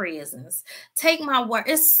into the prisons. Take my word.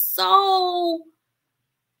 It's so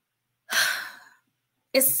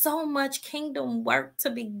much kingdom work to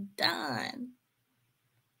be done.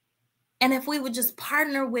 And if we would just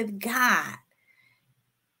partner with God,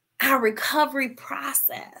 our recovery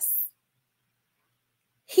process,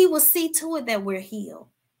 he will see to it that we're healed.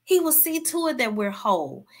 He will see to it that we're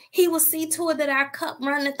whole. He will see to it that our cup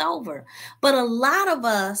runneth over. But a lot of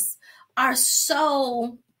us are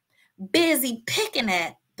so busy picking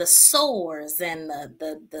at the sores and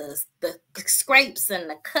the scrapes and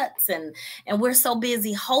the cuts, and we're so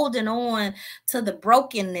busy holding on to the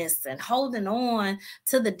brokenness and holding on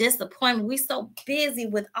to the disappointment. We're so busy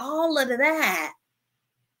with all of that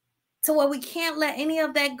to where we can't let any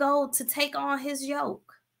of that go to take on his yoke.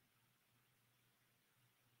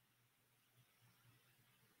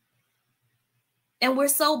 And we're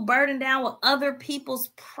so burdened down with other people's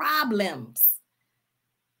problems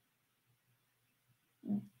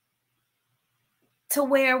to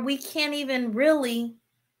where we can't even really,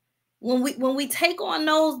 when we take on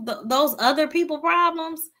those other people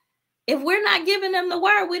problems, if we're not giving them the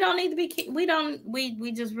word, we don't need to be,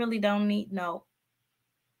 we just really don't need, no.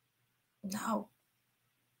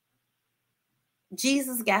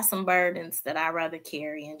 Jesus got some burdens that I'd rather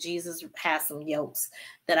carry, and Jesus has some yokes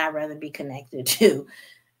that I'd rather be connected to.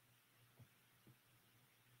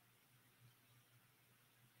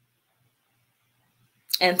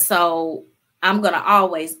 And so I'm going to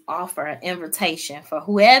always offer an invitation for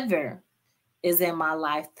whoever is in my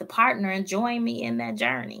life to partner and join me in that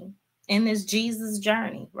journey, in this Jesus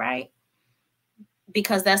journey, right?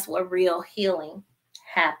 Because that's where real healing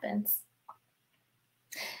happens.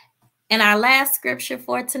 And our last scripture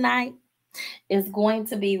for tonight is going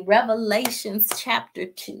to be Revelations chapter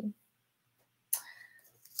 2.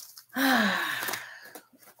 I'm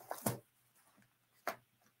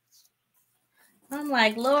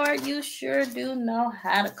like, Lord, you sure do know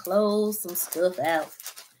how to close some stuff out.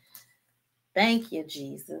 Thank you,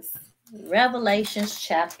 Jesus. Revelations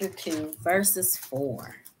chapter 2, verses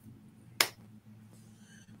 4.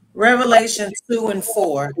 Revelation 2 and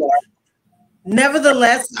 4.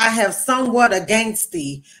 Nevertheless, I have somewhat against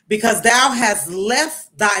thee, because thou hast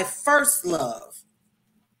left thy first love.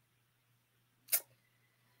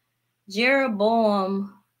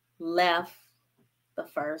 Jeroboam left the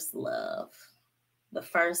first love, the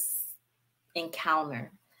first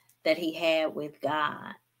encounter that he had with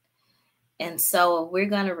God. And so we're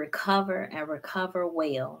going to recover and recover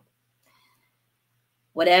well.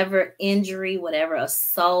 Whatever injury, whatever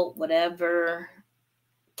assault, whatever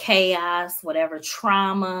chaos, whatever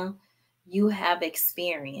trauma you have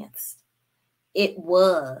experienced, it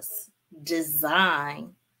was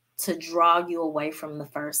designed to draw you away from the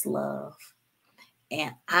first love.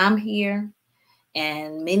 And I'm here,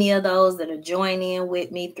 and many of those that are joining in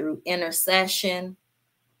with me through intercession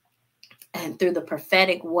and through the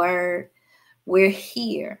prophetic word, we're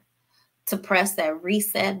here to press that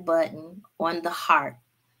reset button on the heart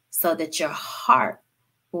so that your heart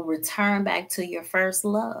will return back to your first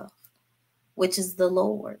love, which is the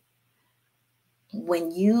Lord. When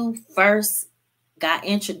you first got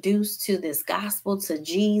introduced to this gospel, to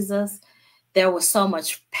Jesus, there was so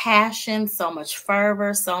much passion, so much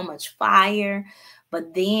fervor, so much fire.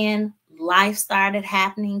 But then life started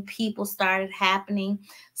happening, people started happening,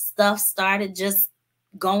 stuff started just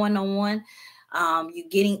going on. You're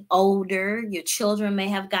getting older. Your children may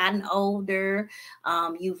have gotten older.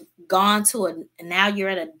 You've gone to now you're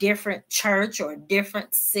at a different church or a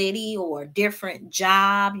different city or a different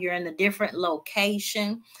job. You're in a different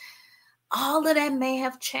location. All of that may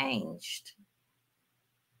have changed.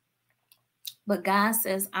 But God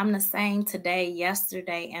says, I'm the same today,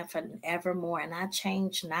 yesterday, and forevermore, and I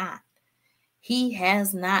change not. He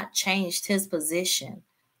has not changed his position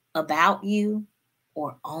about you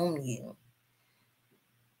or on you.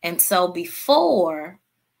 And so before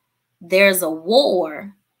there's a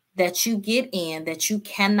war that you get in that you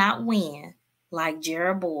cannot win, like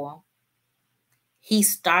Jeroboam, he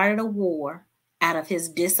started a war out of his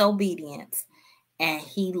disobedience, and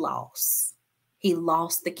he lost. He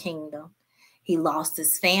lost the kingdom. He lost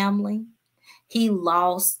his family. He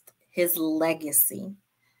lost his legacy.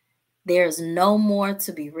 There's no more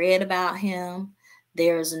to be read about him.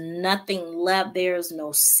 There's nothing left. There's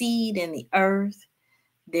no seed in the earth.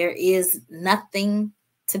 There is nothing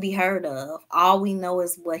to be heard of. All we know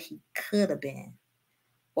is what he could have been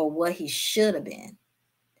or what he should have been.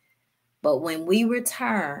 But when we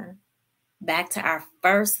return back to our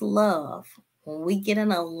first love, when we get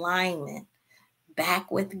in alignment back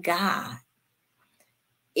with God,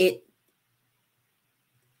 it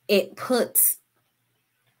puts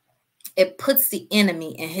the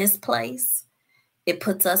enemy in his place. It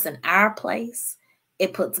puts us in our place.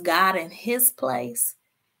 It puts God in his place.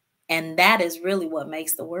 And that is really what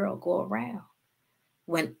makes the world go around.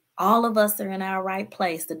 When all of us are in our right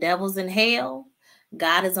place, the devil's in hell,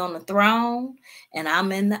 God is on the throne, and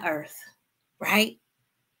I'm in the earth, right?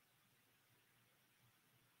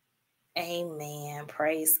 Amen.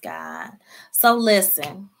 Praise God. So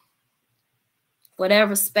listen,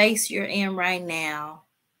 whatever space you're in right now,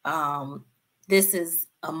 this is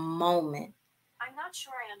a moment. I'm not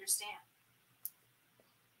sure I understand.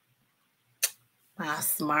 My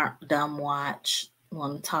smart dumb watch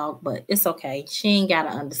want to talk, but it's okay. She ain't got to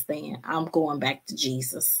understand. I'm going back to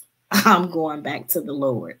Jesus. I'm going back to the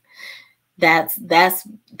Lord. That's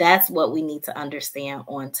what we need to understand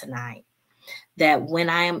on tonight. That when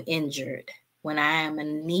I am injured, when I am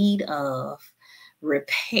in need of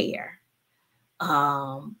repair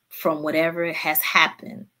from whatever has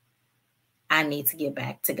happened, I need to get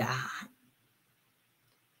back to God.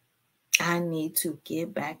 I need to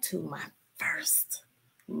get back to my first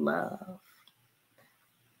love.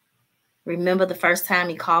 Remember the first time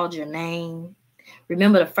he called your name.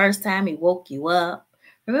 Remember the first time he woke you up.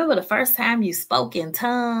 Remember the first time you spoke in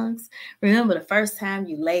tongues. Remember the first time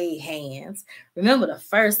you laid hands. Remember the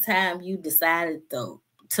first time you decided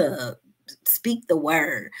to speak the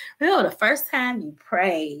word. Remember the first time you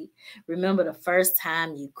prayed. Remember the first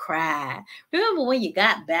time you cried. Remember when you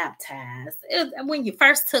got baptized. When you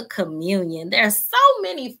first took communion. There's so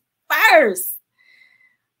many firsts.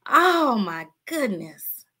 Oh my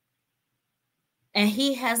goodness. And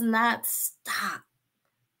he has not stopped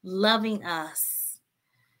loving us.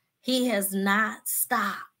 He has not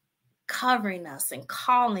stopped covering us and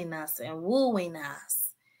calling us and wooing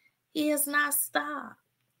us. He has not stopped.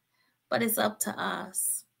 But it's up to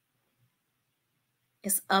us.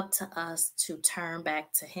 It's up to us to turn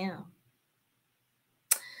back to him.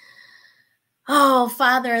 Oh,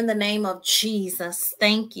 Father, in the name of Jesus,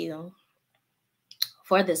 thank you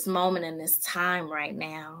for this moment and this time right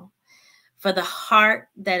now, for the heart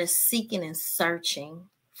that is seeking and searching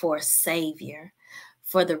for a Savior,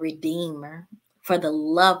 for the Redeemer, for the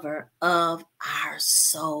lover of our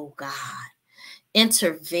soul, God.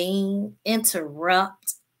 Intervene,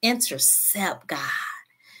 interrupt, intercept, God.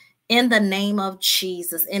 In the name of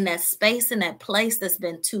Jesus, in that space, in that place that's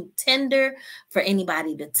been too tender for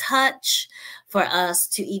anybody to touch, for us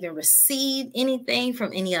to even receive anything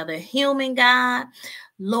from any other human, God.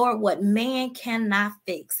 Lord, what man cannot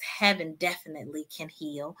fix, heaven definitely can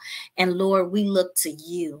heal. And Lord, we look to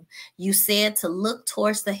you. You said to look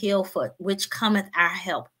towards the hill for which cometh our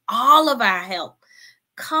help. All of our help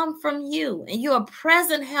come from you, and you're a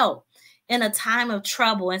present help in a time of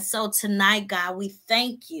trouble. And so tonight, God, we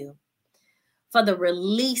thank you for the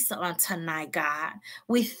release on tonight, God.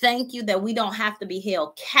 We thank you that we don't have to be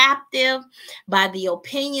held captive by the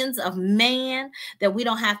opinions of man, that we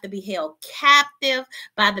don't have to be held captive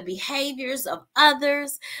by the behaviors of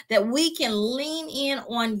others, that we can lean in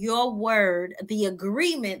on your word, the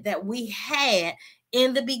agreement that we had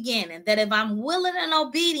in the beginning, that if I'm willing and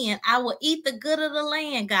obedient, I will eat the good of the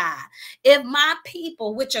land, God. If my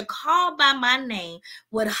people, which are called by my name,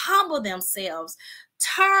 would humble themselves,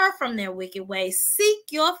 turn from their wicked ways, seek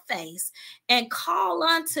your face, and call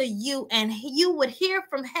unto you, and you would hear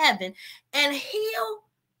from heaven and heal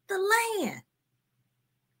the land.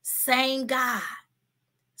 Same God.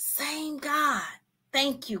 Same God.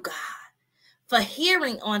 Thank you, God, for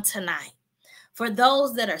hearing on tonight. For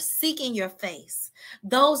those that are seeking your face,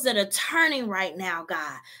 those that are turning right now,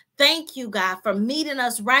 God. Thank you, God, for meeting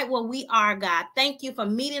us right where we are, God. Thank you for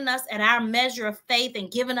meeting us at our measure of faith and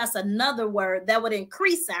giving us another word that would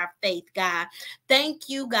increase our faith, God. Thank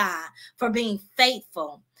you, God, for being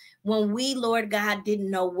faithful when we, Lord God, didn't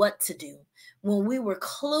know what to do, when we were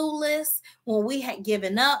clueless, when we had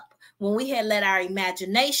given up, when we had let our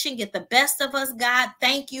imagination get the best of us, God.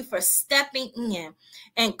 Thank you for stepping in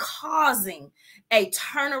and causing a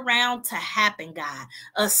turnaround to happen, God,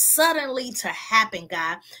 a suddenly to happen,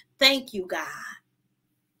 God. Thank you, God,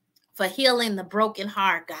 for healing the broken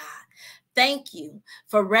heart, God. Thank you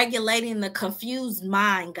for regulating the confused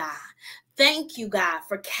mind, God. Thank you, God,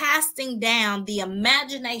 for casting down the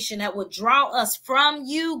imagination that would draw us from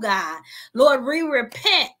you, God. Lord, we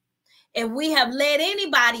repent if we have led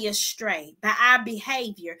anybody astray by our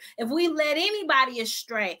behavior, if we led anybody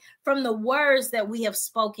astray from the words that we have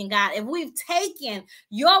spoken, God, if we've taken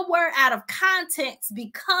your word out of context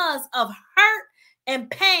because of hurt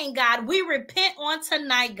and pain, God, we repent on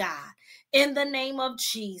tonight, God, in the name of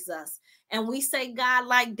Jesus. And we say, God,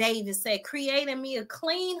 like David said, create in me a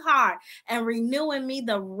clean heart and renew in me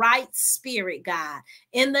the right spirit, God.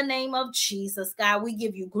 In the name of Jesus, God, we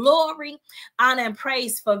give you glory, honor, and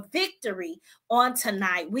praise for victory on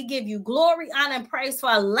tonight. We give you glory, honor, and praise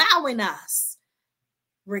for allowing us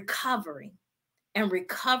recovering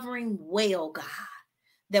well, God,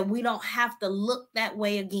 that we don't have to look that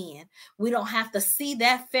way again. We don't have to see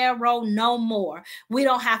that Pharaoh no more. We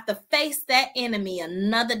don't have to face that enemy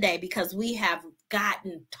another day because we have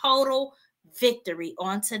gotten total victory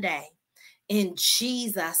on today. In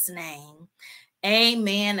Jesus' name,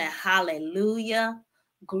 amen and hallelujah.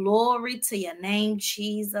 Glory to your name,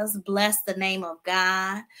 Jesus. Bless the name of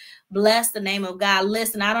God. Bless the name of God.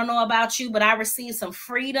 Listen, I don't know about you, but I received some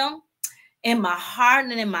freedom in my heart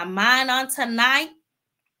and in my mind on tonight.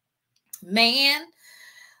 Man,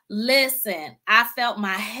 listen, I felt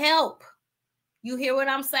my help. You hear what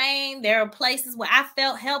I'm saying? There are places where I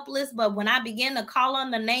felt helpless, but when I began to call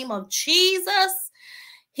on the name of Jesus,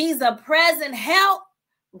 he's a present help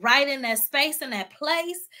right in that space, in that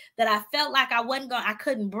place that I felt like I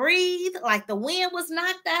couldn't breathe, like the wind was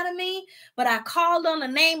knocked out of me. But I called on the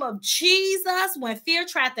name of Jesus when fear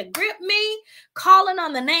tried to grip me, calling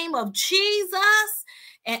on the name of Jesus,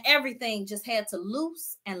 and everything just had to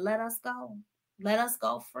loose and let us go. Let us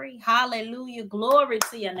go free. Hallelujah. Glory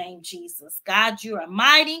to your name, Jesus. God, you are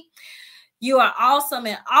mighty. You are awesome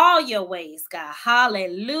in all your ways, God.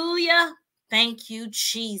 Hallelujah. Thank you,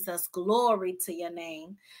 Jesus. Glory to your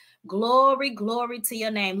name. Glory, glory to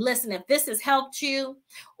your name. Listen, if this has helped you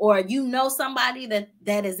or you know somebody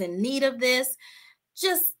that is in need of this,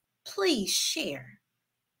 just please share.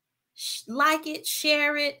 Like it,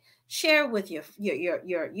 share it. Share with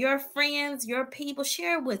your friends, your people.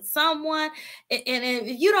 Share with someone. And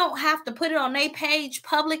if you don't have to put it on their page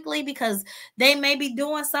publicly because they may be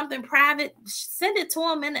doing something private, send it to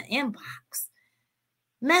them in the inbox.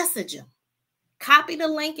 Message them. Copy the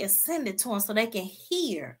link and send it to them so they can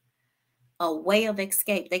hear a way of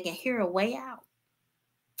escape. They can hear a way out.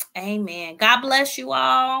 Amen. God bless you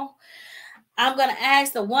all. I'm going to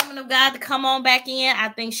ask the woman of God to come on back in. I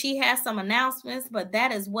think she has some announcements, but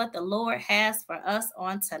that is what the Lord has for us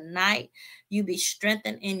on tonight. You be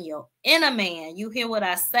strengthened in your inner man. You hear what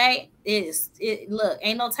I say? Look,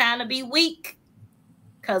 ain't no time to be weak,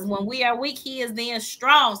 because when we are weak, he is then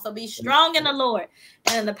strong. So be strong in the Lord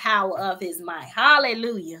and in the power of his might.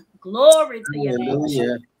 Hallelujah. Glory to your name.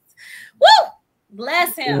 Woo!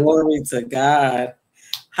 Bless him. Glory to God.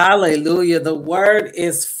 Hallelujah. The word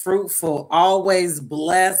is fruitful, always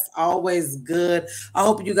blessed, always good. I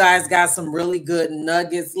hope you guys got some really good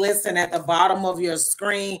nuggets. Listen, at the bottom of your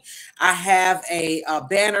screen, I have a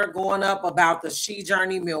banner going up about the She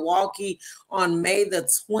Journey Milwaukee on May the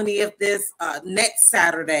 20th, this next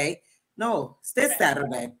Saturday. No, it's this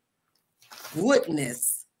Saturday.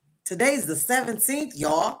 Goodness. Today's the 17th,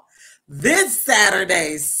 y'all. This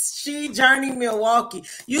Saturday, She Journey Milwaukee.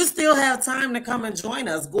 You still have time to come and join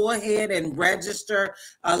us. Go ahead and register.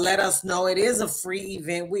 Let us know. It is a free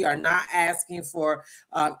event. We are not asking for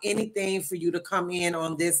anything for you to come in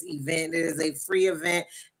on this event. It is a free event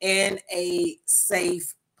and a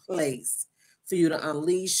safe place for you to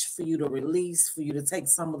unleash, for you to release, for you to take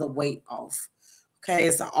some of the weight off. Okay,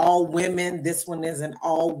 it's an all women. This one is an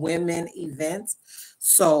all women event.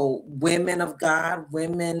 So women of God,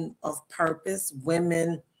 women of purpose,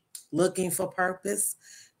 women looking for purpose,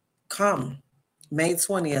 come May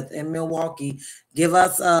 20th in Milwaukee. Give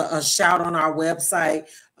us a shout on our website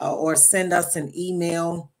or send us an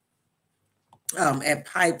email at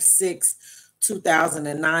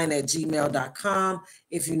pipe62009@gmail.com.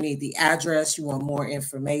 If you need the address, you want more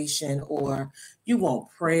information, or you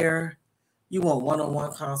want prayer, you want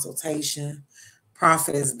one-on-one consultation.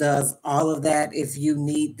 Prophetess does all of that. If you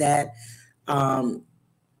need that, come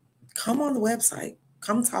on the website.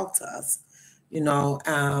 Come talk to us.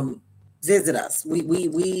 Visit us.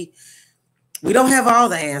 We don't have all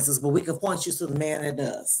the answers, but we can point you to the man that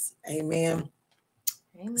does. Amen.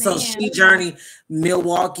 Amen. So She Journey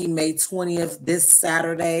Milwaukee, May 20th, this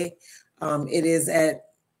Saturday. It is at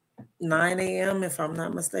 9 a.m. if I'm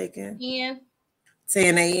not mistaken. Yeah.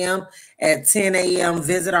 10 a.m. At 10 a.m.,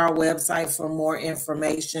 visit our website for more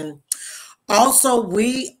information. Also,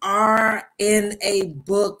 we are in a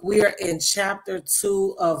book. We are in chapter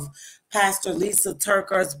 2 of Pastor Lisa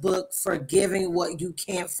Turker's book, Forgiving What You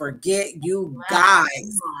Can't Forget. You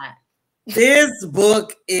guys, this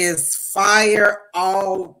book is fire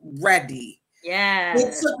already. Yeah.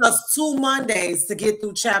 It took us 2 Mondays to get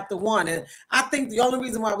through chapter 1. And I think the only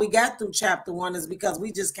reason why we got through chapter 1 is because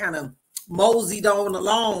we just kind of moseyed on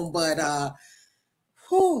along, but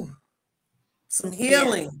some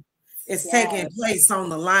healing is taking place on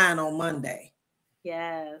the line on Monday.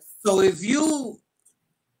 Yes. So if you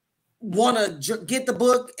want to get the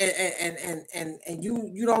book and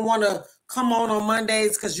you don't want to come on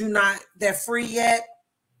Mondays because you're not that free yet,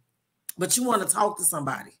 but you want to talk to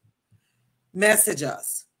somebody, message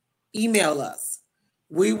us, email us.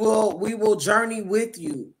 We will journey with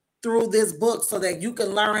you through this book so that you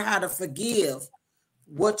can learn how to forgive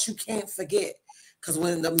what you can't forget. Because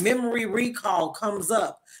when the memory recall comes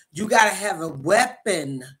up, you got to have a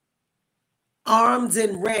weapon armed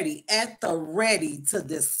and ready, at the ready to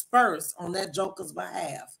disperse on that joker's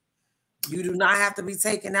behalf. You do not have to be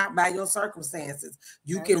taken out by your circumstances.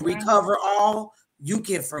 You can recover all. You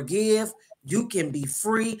can forgive. You can be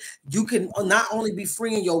free. You can not only be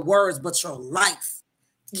free in your words, but your life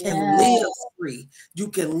can live free. You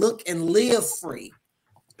can look and live free.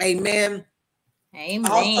 Amen.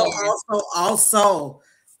 Amen. Also,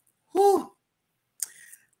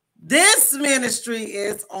 this ministry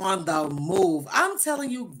is on the move. I'm telling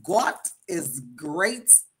you, God is great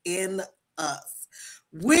in us.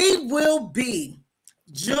 We will be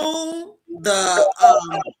June the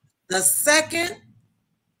 2nd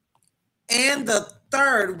and the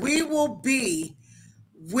 3rd. We will be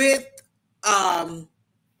with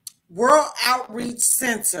World Outreach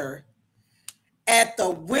Center at the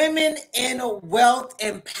Women in Wealth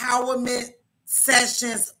Empowerment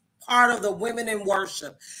Sessions, part of the Women in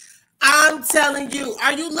Worship. I'm telling you,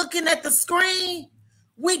 are you looking at the screen?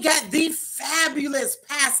 We got the fabulous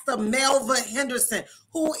Pastor Melva Henderson,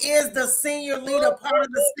 who is the senior leader, part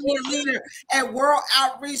of the senior leader at World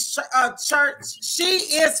Outreach Church. She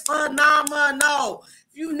is phenomenal.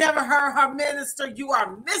 If you never heard her minister, you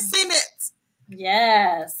are missing it.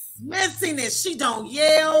 Yes. Missing it. She don't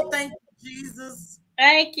yell. Thank you, Jesus.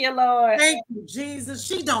 Thank you, Lord. Thank you, Jesus.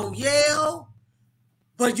 She don't yell,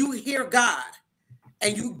 but you hear God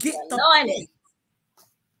and you get the point.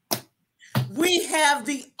 We have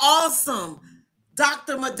the awesome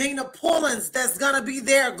Dr. Medina Pullins that's going to be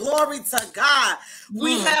there. Glory to God.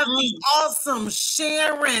 We have the awesome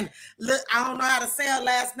Sharon. I don't know how to say her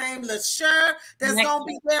last name. LaSure that's going to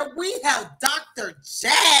be there. We have Dr.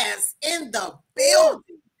 Jazz in the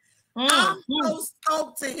building. I'm so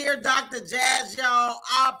stoked to hear Dr. Jazz, y'all.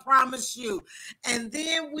 I promise you. And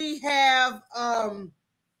then we have,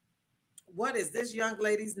 what is this young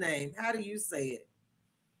lady's name? How do you say it?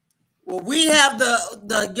 Well, we have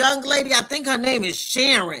the young lady, I think her name is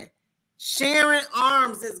Sharon. Sharon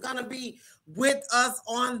Arms is going to be with us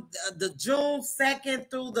on the June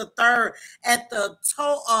 2nd through the 3rd at the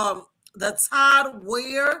Todd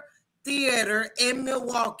Ware Theater in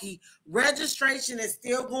Milwaukee. Registration is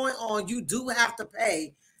still going on. You do have to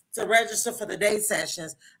pay to register for the day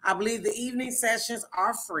sessions. I believe the evening sessions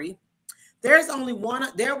are free. There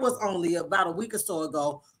was only about a week or so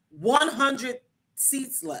ago, 100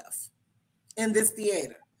 seats left in this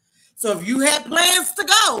theater. So if you had plans to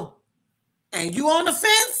go and you on the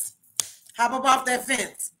fence, hop up off that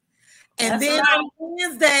fence. And then on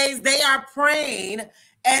Wednesdays, they are praying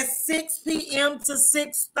at 6 p.m. to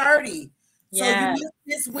 6:30. So you missed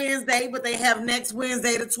this Wednesday, but they have next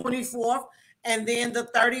Wednesday, the 24th, and then the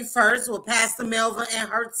 31st with Pastor Melva and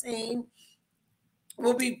her team.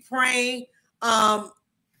 We'll be praying.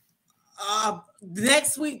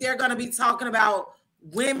 Next week, they're going to be talking about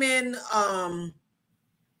women. I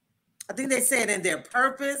think they said in their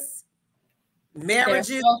purpose,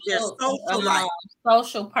 marriages, their social life.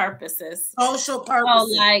 Social purposes. Social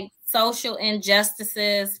purposes. So like social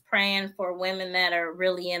injustices, praying for women that are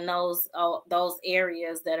really in those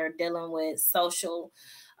areas that are dealing with social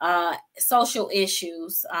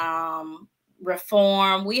issues,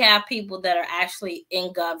 reform. We have people that are actually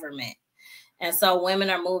in government. And so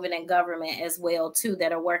women are moving in government as well, too,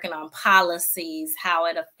 that are working on policies, how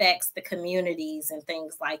it affects the communities and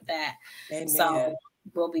things like that. Amen. So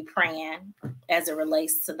we'll be praying as it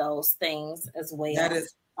relates to those things as well. That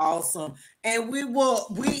is awesome. And we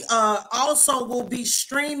also will be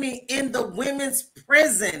streaming in the women's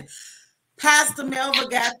prison. Pastor Melva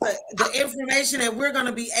got the information, and we're going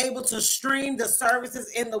to be able to stream the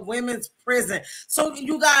services in the women's prison. So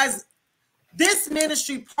you guys, this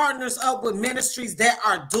ministry partners up with ministries that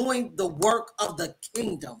are doing the work of the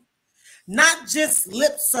kingdom, not just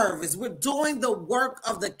lip service. We're doing the work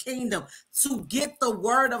of the kingdom to get the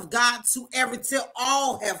word of God to till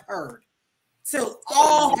all have heard, till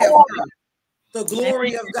all have heard the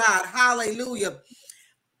glory of God. Hallelujah.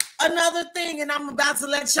 Another thing, and I'm about to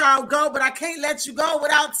let y'all go, but I can't let you go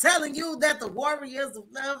without telling you that the Warriors of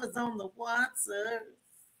Love is on the water.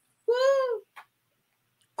 Woo!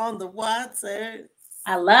 On the water.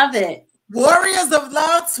 I love it. Warriors of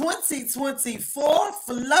Love 2024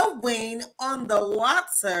 flowing on the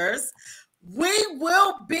waters. We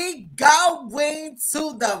will be going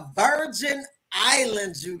to the Virgin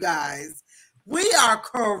Islands, you guys. We are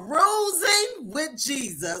cruising with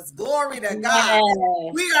Jesus. Glory to God.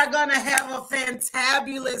 Yes. We are going to have a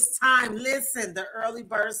fantabulous time. Listen, the early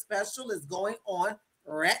bird special is going on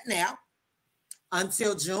right now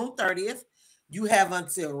until June 30th. You have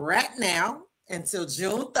until right now, until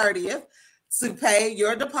June 30th, to pay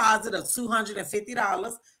your deposit of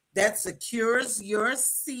 $250. That secures your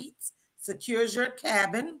seat, secures your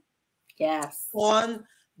cabin. Yes. On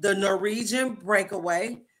the Norwegian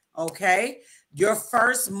Breakaway. Okay. Your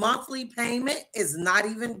first monthly payment is not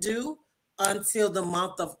even due until the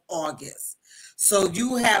month of August. So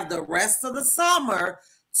you have the rest of the summer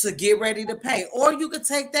to get ready to pay. Or you could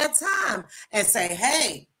take that time and say,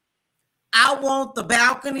 hey, I want the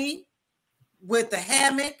balcony with the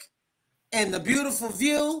hammock and the beautiful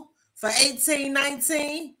view for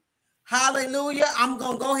 $18.19. Hallelujah. I'm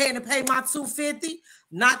going to go ahead and pay my $250,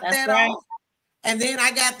 knock that off. And then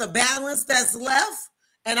I got the balance that's left,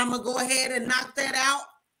 and I'm going to go ahead and knock that out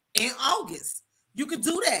in August. You could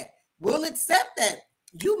do that. We'll accept that.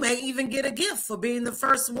 You may even get a gift for being the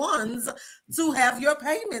first ones to have your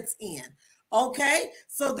payments in. Okay,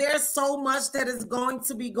 so there's so much that is going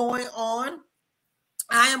to be going on.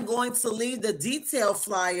 I am going to leave the detail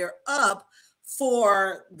flyer up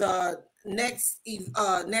for the next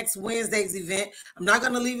Wednesday's event. I'm not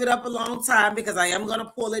going to leave it up a long time because I am going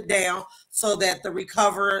to pull it down so that the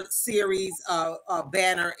Recover series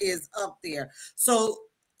banner is up there. So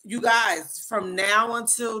you guys, from now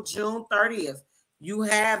until June 30th, you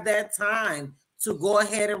have that time to go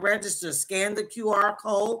ahead and register. Scan the QR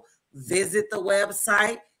code. Visit the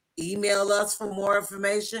website, email us for more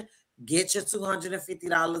information, get your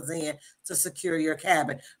 $250 in to secure your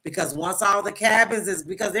cabin. Because once all the cabins is,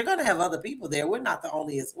 because they're going to have other people there. We're not the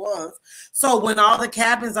onlyest ones. So when all the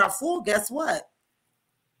cabins are full, guess what?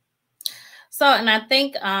 So, and I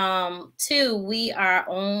think, too, we are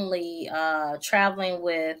only traveling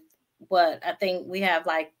with what I think we have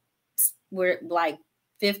we're like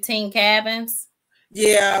 15 cabins.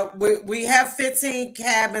 Yeah, we have 15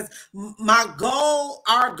 cabins. Our goal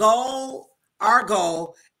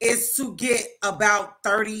is to get about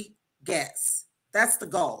 30 guests. That's the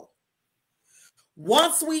goal.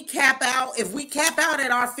 Once we cap out, if we cap out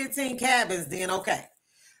at our 15 cabins, then okay.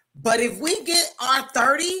 But if we get our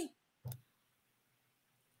 30,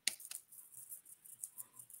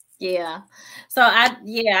 Yeah. So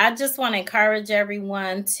I just want to encourage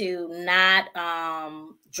everyone to not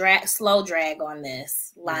slow drag on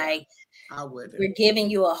this. Like, I would. We're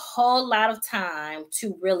giving you a whole lot of time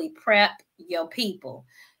to really prep your people.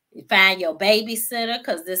 You find your babysitter,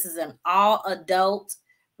 because this is an all adult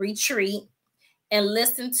retreat. And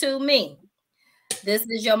listen to me. This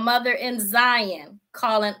is your mother in Zion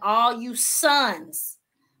calling all you sons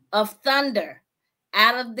of thunder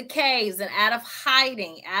out of the caves and out of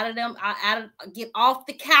hiding, get off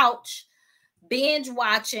the couch, binge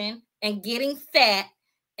watching and getting fat,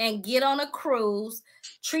 and get on a cruise.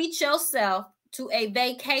 Treat yourself to a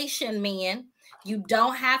vacation, men. You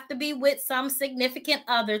don't have to be with some significant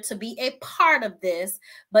other to be a part of this,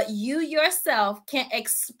 but you yourself can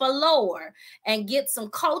explore and get some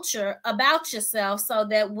culture about yourself so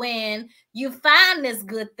that when you find this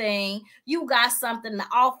good thing, you got something to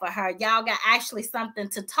offer her. Y'all got actually something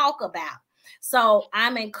to talk about. So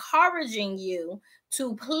I'm encouraging you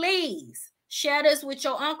to please share this with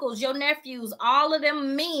your uncles, your nephews, all of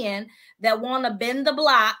them men that want to bend the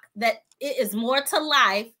block, that it is more to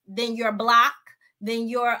life than your block, than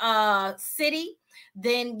your city,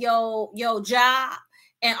 than your job,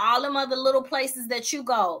 and all them other little places that you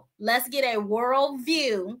go. Let's get a world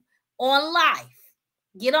view on life.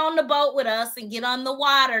 Get on the boat with us and get on the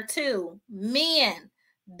water too. Men,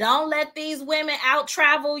 don't let these women out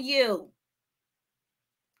travel you.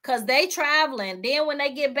 Because they traveling. Then when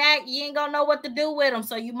they get back, you ain't gonna know what to do with them.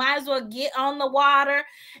 So you might as well get on the water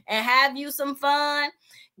and have you some fun.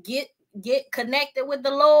 Get connected with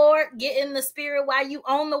the Lord. Get in the spirit while you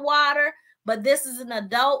on the water. But this is an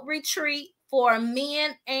adult retreat for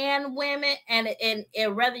men and women. And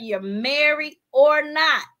whether you're married or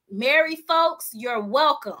not. Married folks, you're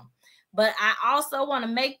welcome. But I also want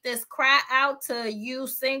to make this cry out to you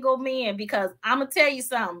single men, because I'm going to tell you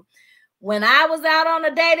something. When I was out on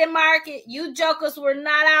the dating market, you jokers were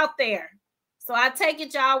not out there. So I take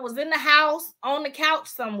it y'all was in the house, on the couch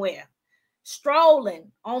somewhere,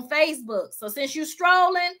 strolling on Facebook. So since you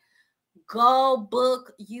strolling, go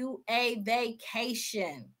book you a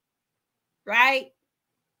vacation, right?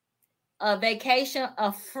 A vacation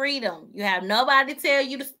of freedom. You have nobody to tell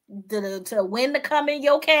you to when to come in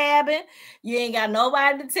your cabin. You ain't got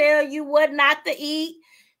nobody to tell you what not to eat.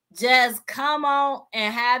 Just come on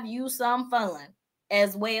and have you some fun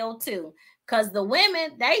as well too, because the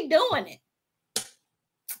women, they doing it.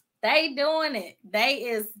 They doing it. They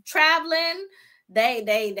is traveling.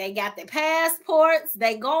 They got their passports.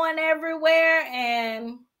 They going everywhere,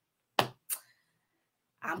 and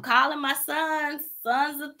I'm calling my sons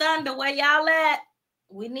of thunder. Where y'all at?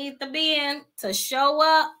 We need the men to show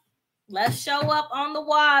up. Let's show up on the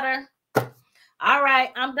water. All right,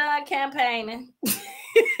 I'm done campaigning.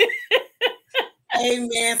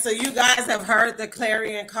 Amen. So you guys have heard the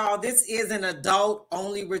clarion call. This is an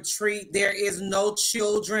adult-only retreat. There is no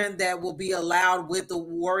children that will be allowed with the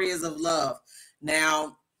Warriors of Love.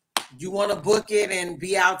 Now, you want to book it and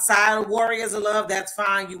be outside of Warriors of Love, that's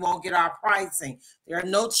fine. You won't get our pricing. There are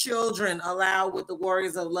no children allowed with the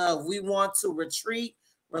Warriors of Love. We want to retreat,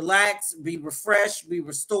 relax, be refreshed, be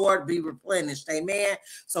restored, be replenished. Amen.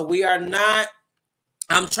 So we are not,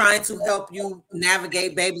 I'm trying to help you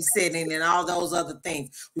navigate babysitting and all those other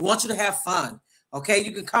things. We want you to have fun. Okay,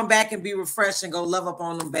 you can come back and be refreshed and go love up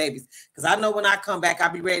on them babies. Because I know when I come back,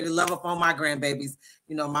 I'll be ready to love up on my grandbabies,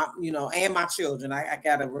 and my children. I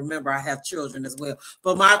gotta remember I have children as well.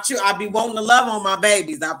 But I'll be wanting to love on my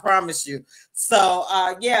babies, I promise you. So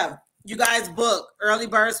yeah, you guys book early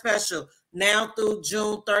bird special now through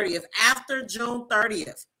June 30th. After June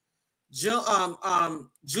 30th,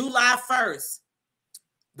 July 1st.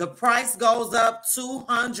 The price goes up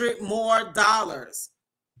 $200 more.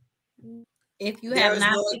 If you have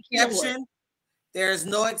not secured. There's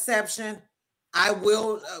no exception. I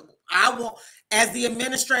won't, as the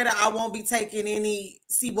administrator, I won't be taking any.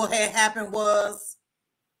 See what had happened was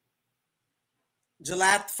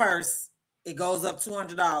July 1st, it goes up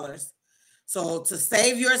 $200. So to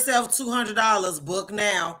save yourself $200, book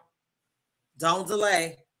now. Don't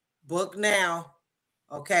delay. Book now.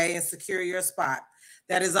 Okay, and secure your spot.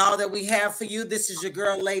 That is all that we have for you. This is your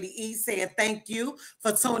girl, Lady E, saying thank you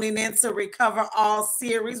for tuning in to Recover All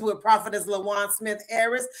series with Prophetess LaJuan Smith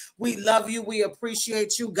Harris. We love you. We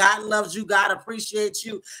appreciate you. God loves you. God appreciates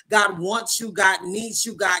you. God wants you. God needs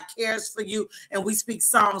you. God cares for you. And we speak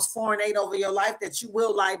Psalms 4 and 8 over your life, that you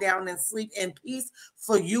will lie down and sleep in peace.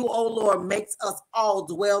 For you, O Lord, makes us all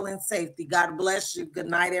dwell in safety. God bless you. Good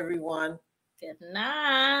night, everyone. Good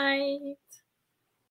night.